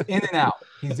 He's in and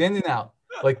out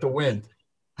like the wind.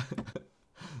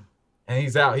 And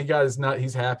he's out. He got his nut.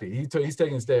 He's happy. He's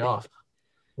taking his day off.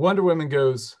 Wonder Woman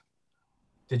goes,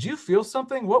 did you feel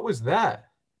something? What was that?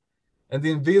 And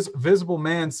the invisible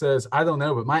man says, I don't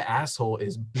know, but my asshole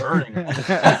is burning.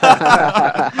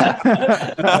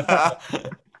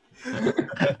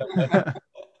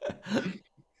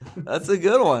 That's a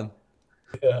good one.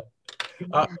 Yeah.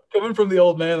 Coming from the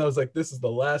old man, I was like, this is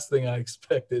the last thing I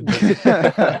expected.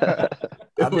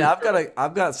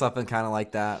 I've got something kind of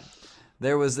like that.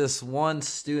 There was this one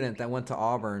student that went to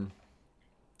Auburn,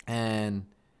 and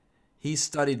he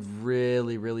studied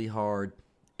really, really hard.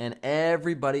 And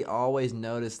everybody always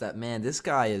noticed that, man, this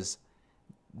guy is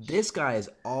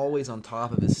always on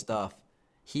top of his stuff.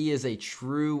 He is a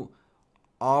true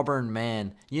Auburn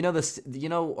man.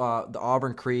 The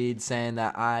Auburn creed saying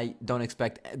that I don't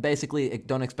expect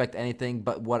anything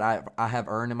but what I have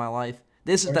earned in my life.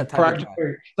 This is that type of guy.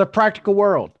 The practical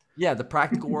world. Yeah, the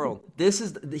practical world.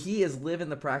 He is living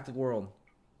the practical world.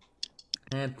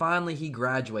 And finally, he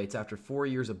graduates after 4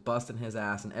 years of busting his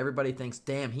ass, and everybody thinks,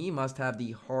 damn, he must have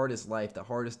the hardest life, the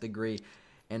hardest degree,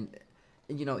 and,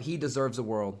 he deserves the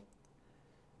world.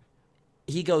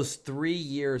 He goes 3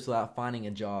 years without finding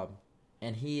a job,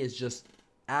 and he is just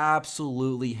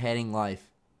absolutely hating life.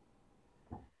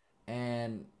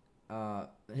 And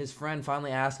his friend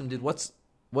finally asked him, dude, what's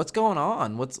going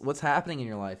on? What's happening in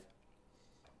your life?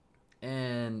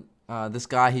 And this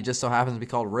guy, he just so happens to be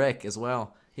called Rick as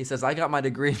well. He says, I got my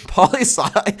degree in poli-sci.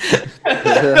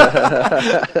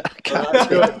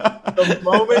 The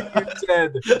moment you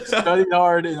said studied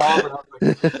hard in Auburn, I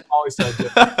was like, poli-sci.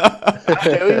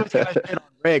 I knew he was going to shit on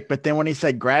Rick, but then when he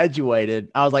said graduated,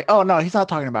 I was like, oh, no, he's not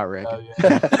talking about Rick.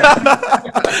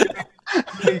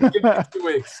 Give me 2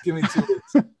 weeks. Give me 2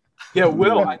 weeks. Yeah,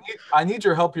 Will, I need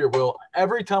your help here, Will.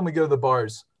 Every time we go to the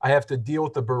bars, I have to deal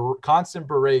with the constant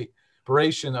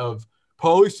beration of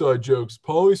poli-sci jokes,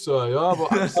 poli-sci. Oh,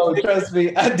 trust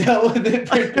me, I dealt with it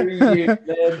for 3 years,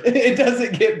 man. It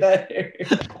doesn't get better.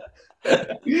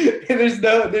 There's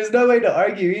no way to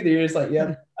argue either. You're just like,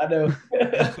 yeah, I know.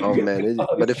 Oh man,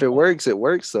 but if it works, it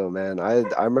works though, man. I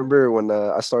remember when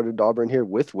I started Auburn here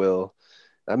with Will.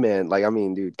 That man,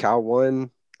 dude, Cal 1,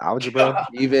 algebra,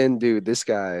 even, dude, this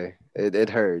guy,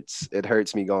 it hurts. It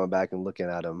hurts me going back and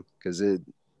looking at him because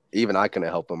even I couldn't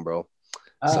help him, bro.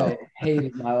 I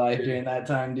hated my life during that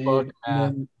time, dude.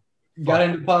 And then got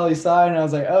into poli-sci, and I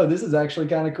was like, oh, this is actually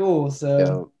kind of cool. So,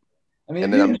 yeah. I mean,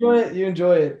 if you enjoy it, you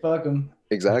enjoy it. Fuck them.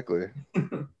 Exactly.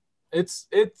 It's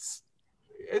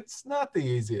not the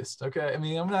easiest, okay? I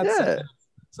mean, I'm not saying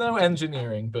it's no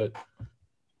engineering, but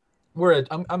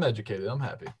I'm educated. I'm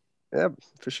happy. Yeah,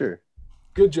 for sure.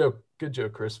 Good joke,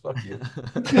 Chris. Fuck you.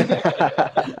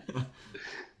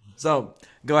 So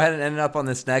go ahead and end up on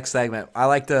this next segment. I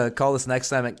like to call this next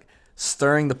segment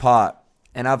Stirring the Pot.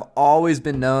 And I've always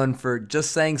been known for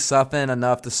just saying something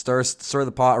enough to stir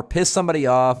the pot or piss somebody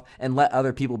off and let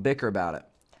other people bicker about it.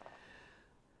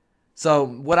 So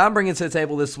what I'm bringing to the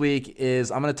table this week is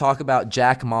I'm going to talk about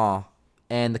Jack Ma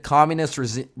and the communist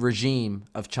regime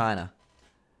of China.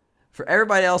 For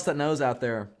everybody else that knows out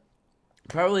there,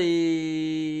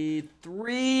 probably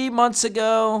 3 months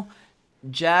ago,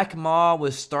 Jack Ma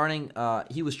was starting.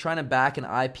 He was trying to back an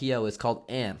IPO. It's called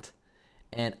Ant,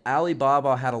 and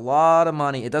Alibaba had a lot of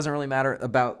money. It doesn't really matter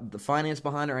about the finance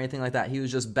behind it or anything like that. He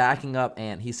was just backing up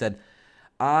Ant. He said,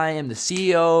 "I am the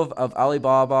CEO of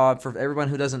Alibaba." For everyone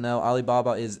who doesn't know,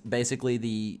 Alibaba is basically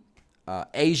the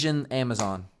Asian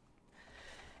Amazon.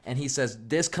 And he says,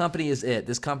 this company is it.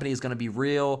 This company is going to be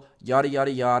real, yada, yada,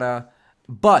 yada.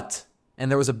 But, and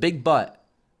there was a big but,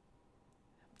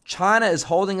 China is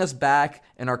holding us back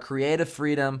in our creative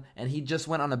freedom. And he just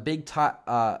went on a big,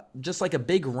 just like a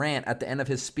big rant at the end of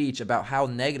his speech about how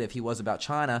negative he was about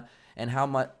China and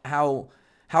how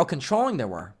controlling they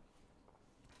were.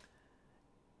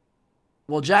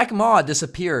 Well, Jack Ma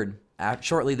disappeared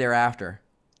shortly thereafter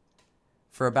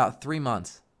for about 3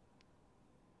 months.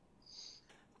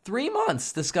 3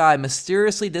 months, this guy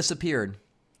mysteriously disappeared.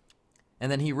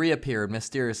 And then he reappeared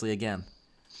mysteriously again.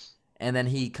 And then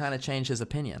he kind of changed his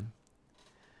opinion.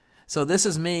 So this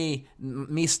is me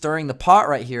stirring the pot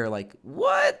right here. Like,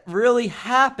 what really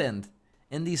happened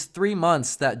in these 3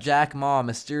 months that Jack Ma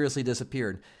mysteriously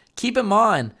disappeared? Keep in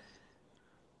mind,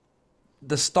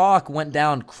 the stock went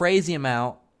down crazy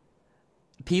amount.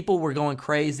 People were going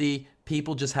crazy.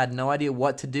 People just had no idea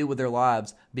what to do with their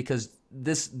lives because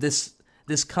this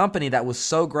company that was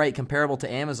so great, comparable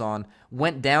to Amazon,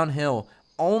 went downhill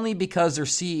only because their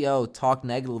CEO talked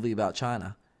negatively about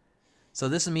China. So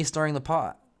this is me stirring the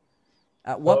pot.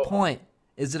 At what point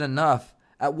is it enough?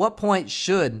 At what point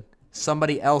should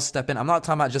somebody else step in? I'm not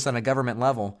talking about just on a government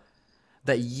level,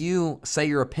 that you say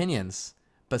your opinions,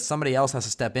 but somebody else has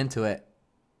to step into it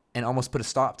and almost put a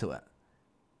stop to it.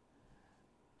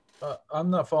 I'm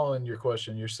not following your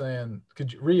question. You're saying,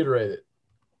 could you reiterate it?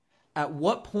 At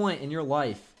what point in your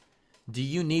life do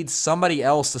you need somebody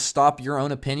else to stop your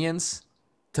own opinions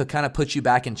to kind of put you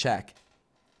back in check?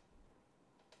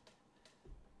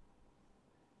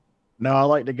 No, I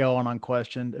like to go on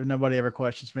unquestioned. If nobody ever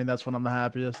questions me, that's when I'm the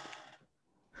happiest.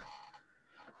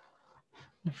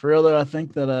 For real though, I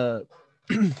think that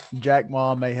Jack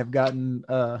Ma may have gotten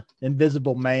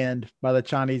invisible manned by the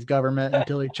Chinese government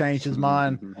until he changed his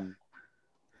mind.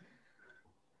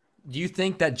 Do you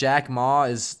think that Jack Ma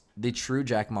is the true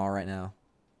Jack Ma right now?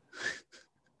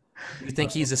 You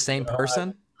think he's the same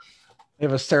person? We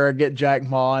have a surrogate Jack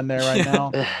Ma in there right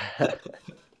now.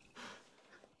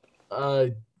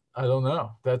 I don't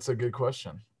know. That's a good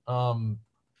question. I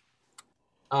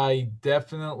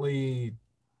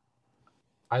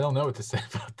don't know what to say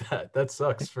about that. That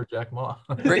sucks for Jack Ma.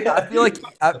 I feel like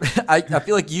I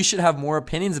feel like you should have more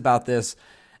opinions about this.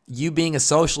 You being a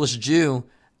socialist Jew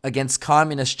against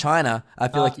communist China, I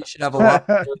feel like you should have a lot.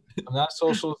 I'm not a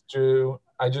socialist Jew.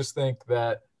 I just think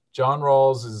that John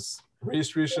Rawls'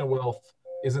 redistribution of wealth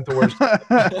isn't the worst.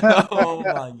 Oh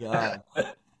my God.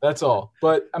 That's all.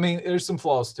 But I mean, there's some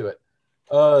flaws to it.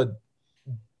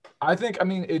 I think, I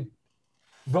mean, it,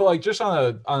 but like just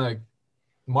on a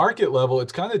market level,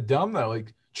 it's kind of dumb though.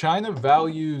 Like China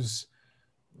values,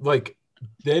 like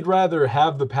they'd rather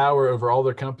have the power over all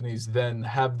their companies than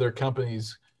have their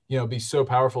companies, be so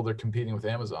powerful they're competing with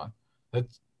Amazon.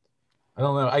 That's, I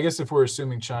don't know. I guess if we're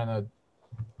assuming China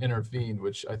intervened,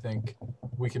 which I think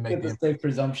we can make the safe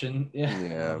presumption.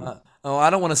 Yeah. I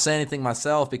don't want to say anything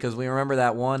myself because we remember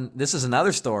that one. This is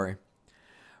another story.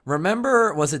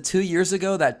 Remember, was it 2 years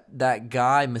ago that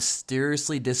guy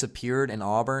mysteriously disappeared in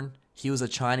Auburn? He was a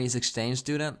Chinese exchange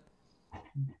student.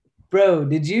 Bro,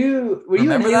 were you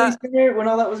in Haley Center when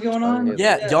all that was going on?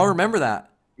 Yeah, y'all remember that?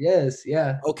 Yes,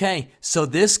 yeah. Okay, so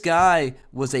this guy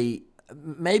was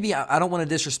maybe I don't want to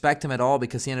disrespect him at all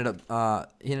because they ended up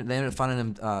finding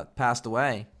him passed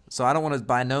away. So I don't want to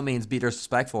by no means be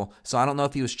disrespectful. So I don't know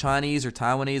if he was Chinese or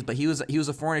Taiwanese, but he was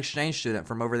a foreign exchange student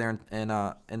from over there in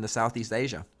the Southeast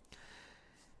Asia.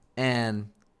 And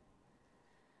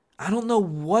I don't know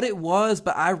what it was,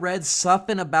 but I read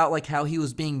something about like how he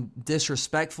was being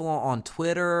disrespectful on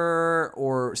Twitter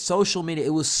or social media.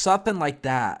 It was something like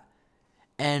that.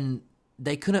 And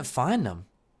they couldn't find him.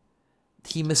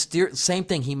 Same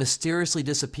thing. He mysteriously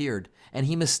disappeared, and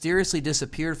he mysteriously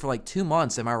disappeared for like 2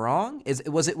 months. Am I wrong?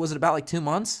 Was it about like 2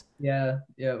 months? Yeah,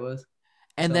 it was.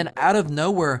 And then out of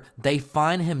nowhere, they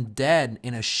find him dead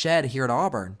in a shed here at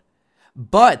Auburn.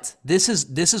 But this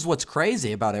is what's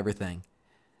crazy about everything.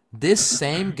 This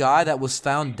same guy that was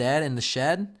found dead in the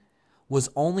shed was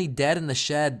only dead in the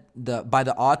shed by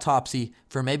the autopsy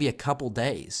for maybe a couple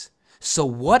days. So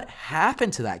what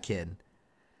happened to that kid?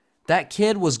 That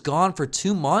kid was gone for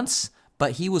 2 months,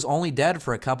 but he was only dead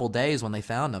for a couple days when they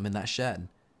found him in that shed.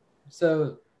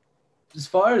 So as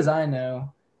far as I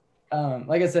know,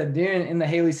 like I said, in the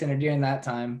Haley Center during that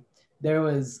time, there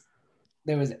was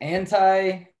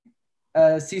anti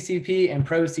CCP and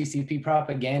pro CCP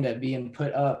propaganda being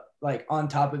put up like on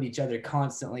top of each other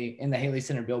constantly in the Haley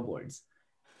Center billboards.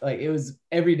 Like it was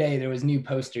every day there was new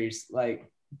posters like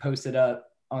posted up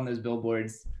on those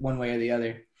billboards one way or the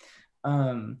other.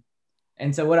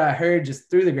 And so what I heard just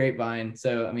through the grapevine,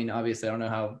 so I mean, obviously I don't know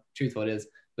how truthful it is,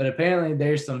 but apparently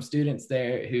there's some students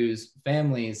there whose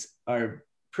families are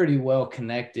pretty well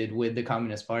connected with the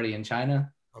Communist Party in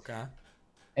China. Okay.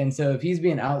 And so if he's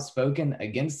being outspoken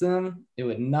against them, it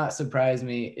would not surprise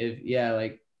me if,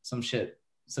 like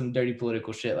some dirty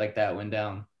political shit like that went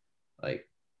down. Like,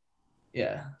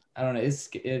 yeah, I don't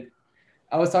know.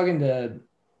 I was talking to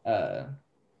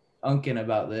Unkin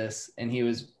about this, and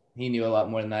he knew a lot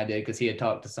more than I did because he had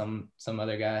talked to some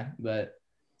other guy. But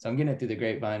so I'm getting it through the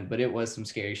grapevine, but it was some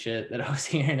scary shit that I was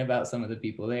hearing about some of the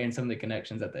people there and some of the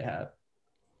connections that they have.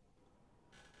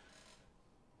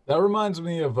 That reminds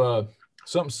me of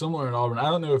something similar in Auburn. I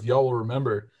don't know if y'all will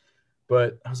remember,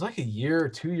 but it was like a year or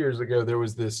 2 years ago. There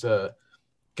was this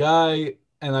guy,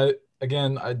 and I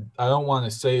don't want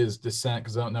to say his descent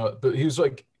because I don't know it, but he was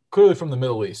like clearly from the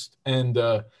Middle East, and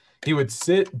he would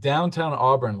sit downtown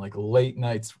Auburn like late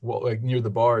nights, like near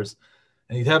the bars,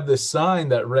 and he'd have this sign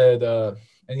that read,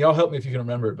 and y'all help me if you can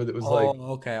remember it, but it was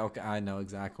okay, I know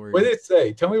exactly what did it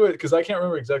say? Tell me what, because I can't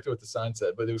remember exactly what the sign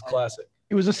said, but it was classic.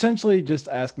 It was essentially just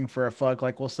asking for a fuck,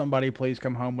 like, will somebody please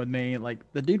come home with me? Like,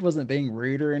 the dude wasn't being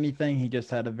rude or anything. He just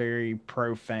had a very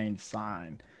profane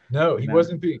sign. No, he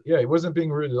wasn't being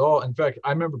rude at all. In fact,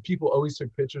 I remember people always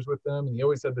took pictures with him, and he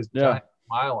always had this giant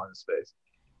smile on his face.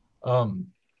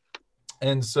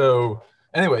 And so,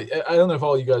 anyway, I don't know if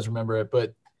all you guys remember it,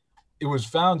 but it was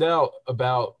found out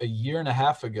about a year and a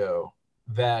half ago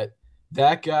that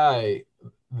guy,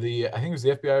 I think it was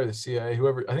the FBI or the CIA,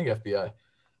 whoever, I think FBI,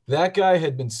 that guy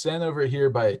had been sent over here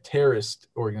by a terrorist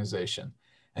organization,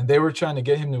 and they were trying to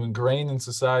get him to ingrain in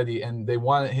society, and they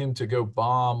wanted him to go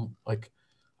bomb, like,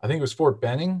 I think it was Fort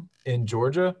Benning in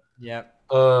Georgia. Yep.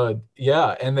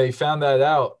 And they found that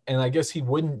out, and I guess he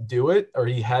wouldn't do it, or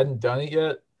he hadn't done it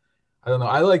yet. I don't know.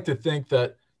 I like to think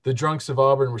that the drunks of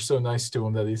Auburn were so nice to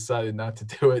him that he decided not to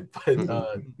do it, but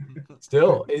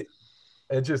still,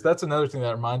 it just, that's another thing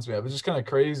that reminds me of. It's just kind of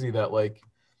crazy that like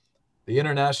the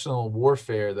international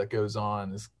warfare that goes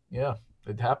on is,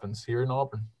 it happens here in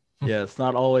Auburn. Yeah, it's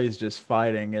not always just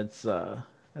fighting. It's a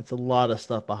lot of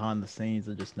stuff behind the scenes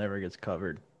that just never gets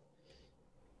covered.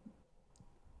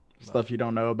 Stuff you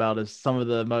don't know about is some of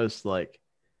the most like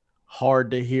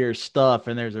hard to hear stuff,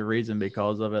 and there's a reason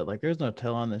because of it. Like, there's no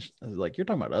telling this. Like, you're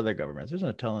talking about other governments. There's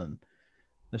no telling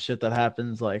the shit that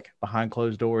happens like behind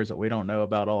closed doors that we don't know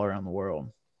about all around the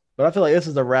world. But I feel like this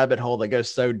is a rabbit hole that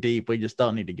goes so deep, we just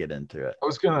don't need to get into it. I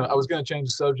was gonna change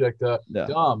the subject.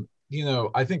 Dom,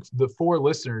 I think the 4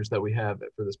 listeners that we have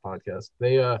for this podcast,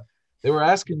 they were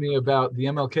asking me about the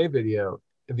MLK video.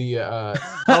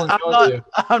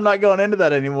 I'm not going into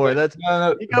that anymore. That's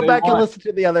no. You go back and listen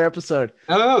to the other episode.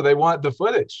 No. They want the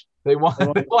footage. They want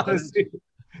to see.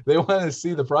 They want to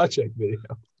see the project video.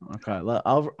 Okay,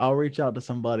 I'll reach out to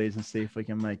some buddies and see if we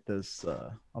can make this.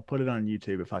 I'll put it on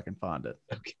YouTube if I can find it.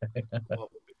 Okay.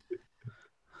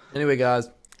 Anyway, guys,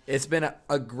 it's been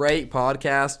a great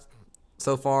podcast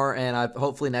so far, and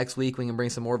hopefully next week we can bring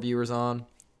some more viewers on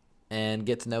and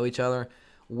get to know each other.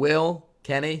 Will,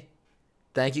 Kenny,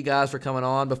 thank you guys for coming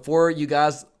on. Before you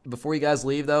guys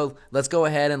leave, though, let's go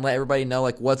ahead and let everybody know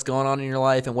like what's going on in your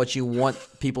life and what you want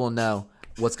people to know.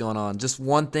 What's going on? Just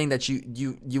one thing that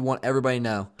you want everybody to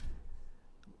know.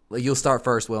 You'll start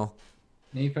first, Will.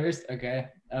 Me first? Okay.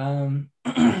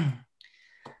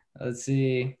 Let's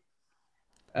see.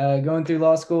 Going through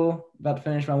law school, about to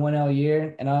finish my 1L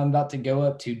year, and I'm about to go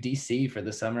up to DC for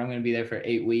the summer. I'm going to be there for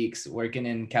 8 weeks working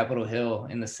in Capitol Hill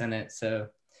in the Senate. So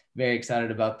very excited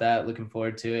about that. Looking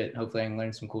forward to it. Hopefully I can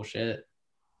learn some cool shit.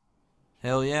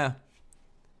 Hell yeah.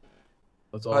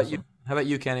 That's awesome. How about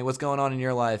you, Kenny? What's going on in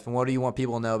your life, and what do you want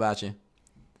people to know about you?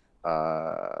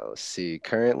 Let's see.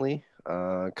 Currently,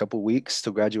 a couple weeks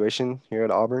till graduation here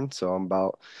at Auburn, so I'm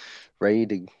about ready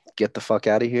to get the fuck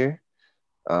out of here.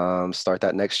 Start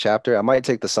that next chapter. I might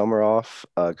take the summer off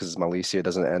because my lease here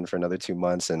doesn't end for another 2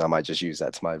 months, and I might just use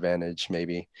that to my advantage.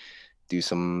 Maybe do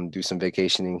some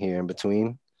vacationing here in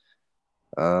between.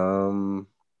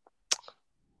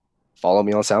 Follow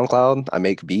me on SoundCloud. I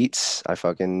make beats. I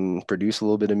fucking produce a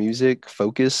little bit of music.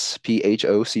 Focus,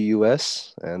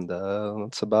 PHOCUS, and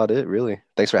that's about it, really.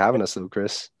 Thanks for having us, though,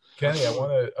 Chris. Kenny,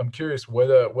 I'm curious, what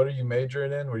are you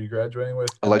majoring in? What are you graduating with?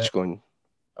 Electrical.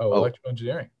 Electrical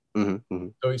engineering.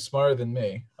 So he's smarter than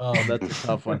me. That's a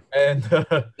tough one. And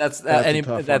That's That's a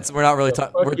tough that's we're not really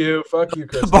talking. fuck you, The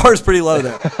Chris. bar's pretty low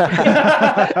there.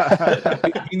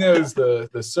 He knows the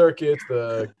circuits,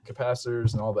 the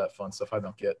capacitors, and all that fun stuff I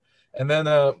don't get. And then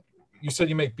you said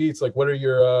you make beats. Like, what are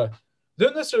your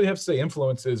don't necessarily have to say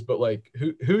influences, but like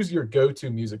who's your go-to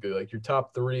musically? Like your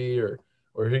top 3 or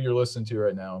who you're listening to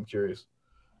right now? I'm curious.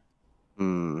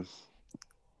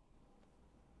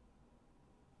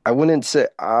 I wouldn't say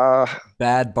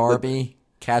Bad Barbie,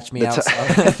 Catch Me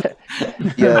Outside.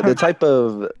 yeah, the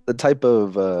type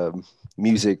of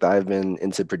music that I've been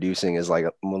into producing is like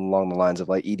along the lines of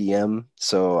like EDM.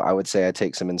 So I would say I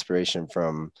take some inspiration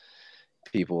from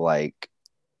people like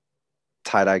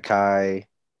Tie-Dye Kai,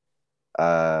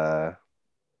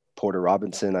 Porter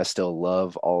Robinson. I still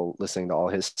love listening to all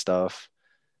his stuff.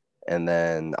 And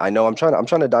then I know I'm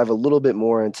trying to dive a little bit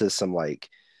more into some like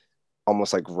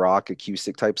almost like rock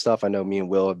acoustic type stuff. I know me and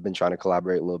Will have been trying to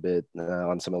collaborate a little bit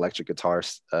on some electric guitar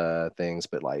things,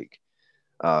 but like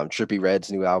Trippie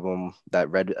Redd's new album, that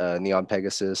Red Neon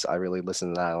Pegasus, I really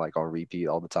listen to that like on repeat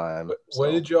all the time.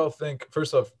 What did y'all think?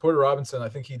 First off, Porter Robinson, I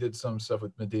think he did some stuff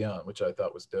with Medellin, which I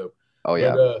thought was dope. Oh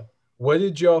yeah. But, what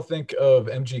did y'all think of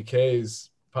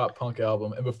MGK's pop punk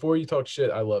album? And before you talk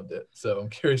shit, I loved it. So I'm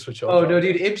curious what y'all. Oh no,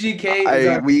 dude,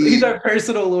 MGK he's our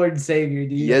personal Lord and Savior,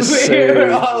 dude. Yes, We're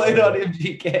sir. all in on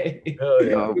MGK. Hell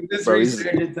yeah. Yo, With this bro,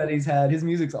 resurgence that he's had, his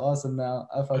music's awesome now.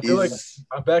 I feel like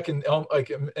I'm back in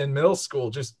middle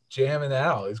school, just jamming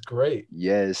out. It's great.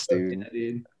 yes, dude. Yeah,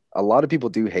 dude. A lot of people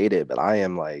do hate it, but I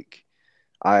am like,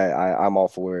 I'm all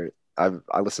for it.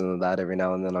 I listen to that every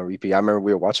now and then on repeat. I remember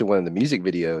we were watching one of the music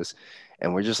videos,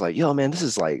 and we're just like, yo, man, this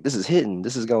is hitting,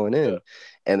 this is going in. Yeah.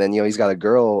 And then he's got a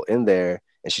girl in there,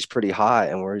 and she's pretty hot,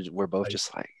 and we're both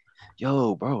just like,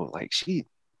 yo, bro, like she's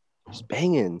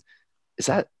banging. Is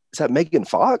that Megan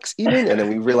Fox even? And then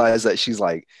we realized that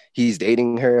he's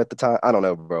dating her at the time. I don't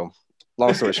know, bro.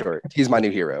 Long story short, he's my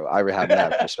new hero. I have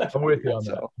that respect. I'm with you on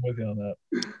that. I'm with you on that.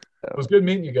 It was good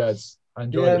meeting you guys. I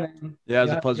enjoyed Yeah, it. man. Yeah, it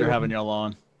was a pleasure having y'all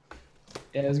on.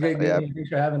 Yeah, it was great. Yeah. Thanks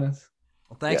for having us.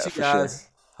 Well, thanks, Yeah, you for guys.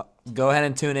 Go ahead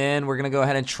and tune in. We're going to go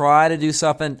ahead and try to do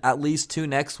something, at least 2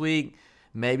 next week.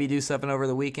 Maybe do something over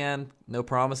the weekend. No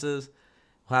promises.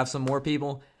 We'll have some more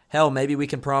people. Hell, maybe we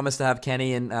can promise to have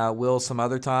Kenny and Will some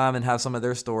other time and have some of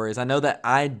their stories.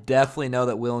 I definitely know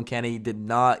that Will and Kenny did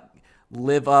not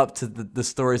live up to the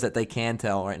stories that they can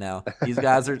tell right now. These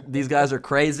guys are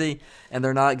crazy, and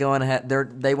they're not going ahead.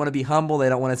 They want to be humble. They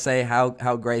don't want to say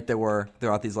how great they were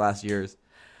throughout these last years.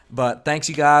 But thanks,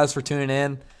 you guys, for tuning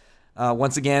in.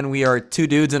 Once again, we are 2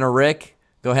 dudes and a Rick.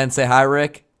 Go ahead and say hi,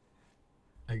 Rick.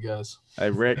 Hey guys.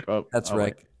 Hey, Rick. Oh, That's oh,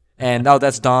 Rick. wait. And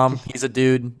that's Dom. He's a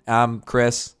dude. I'm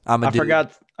Chris. I'm a dude.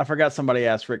 I forgot somebody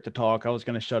asked Rick to talk. I was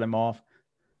going to shut him off.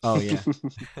 Oh, yeah.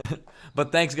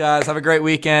 But thanks, guys. Have a great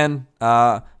weekend.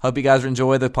 Hope you guys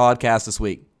enjoy the podcast this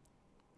week.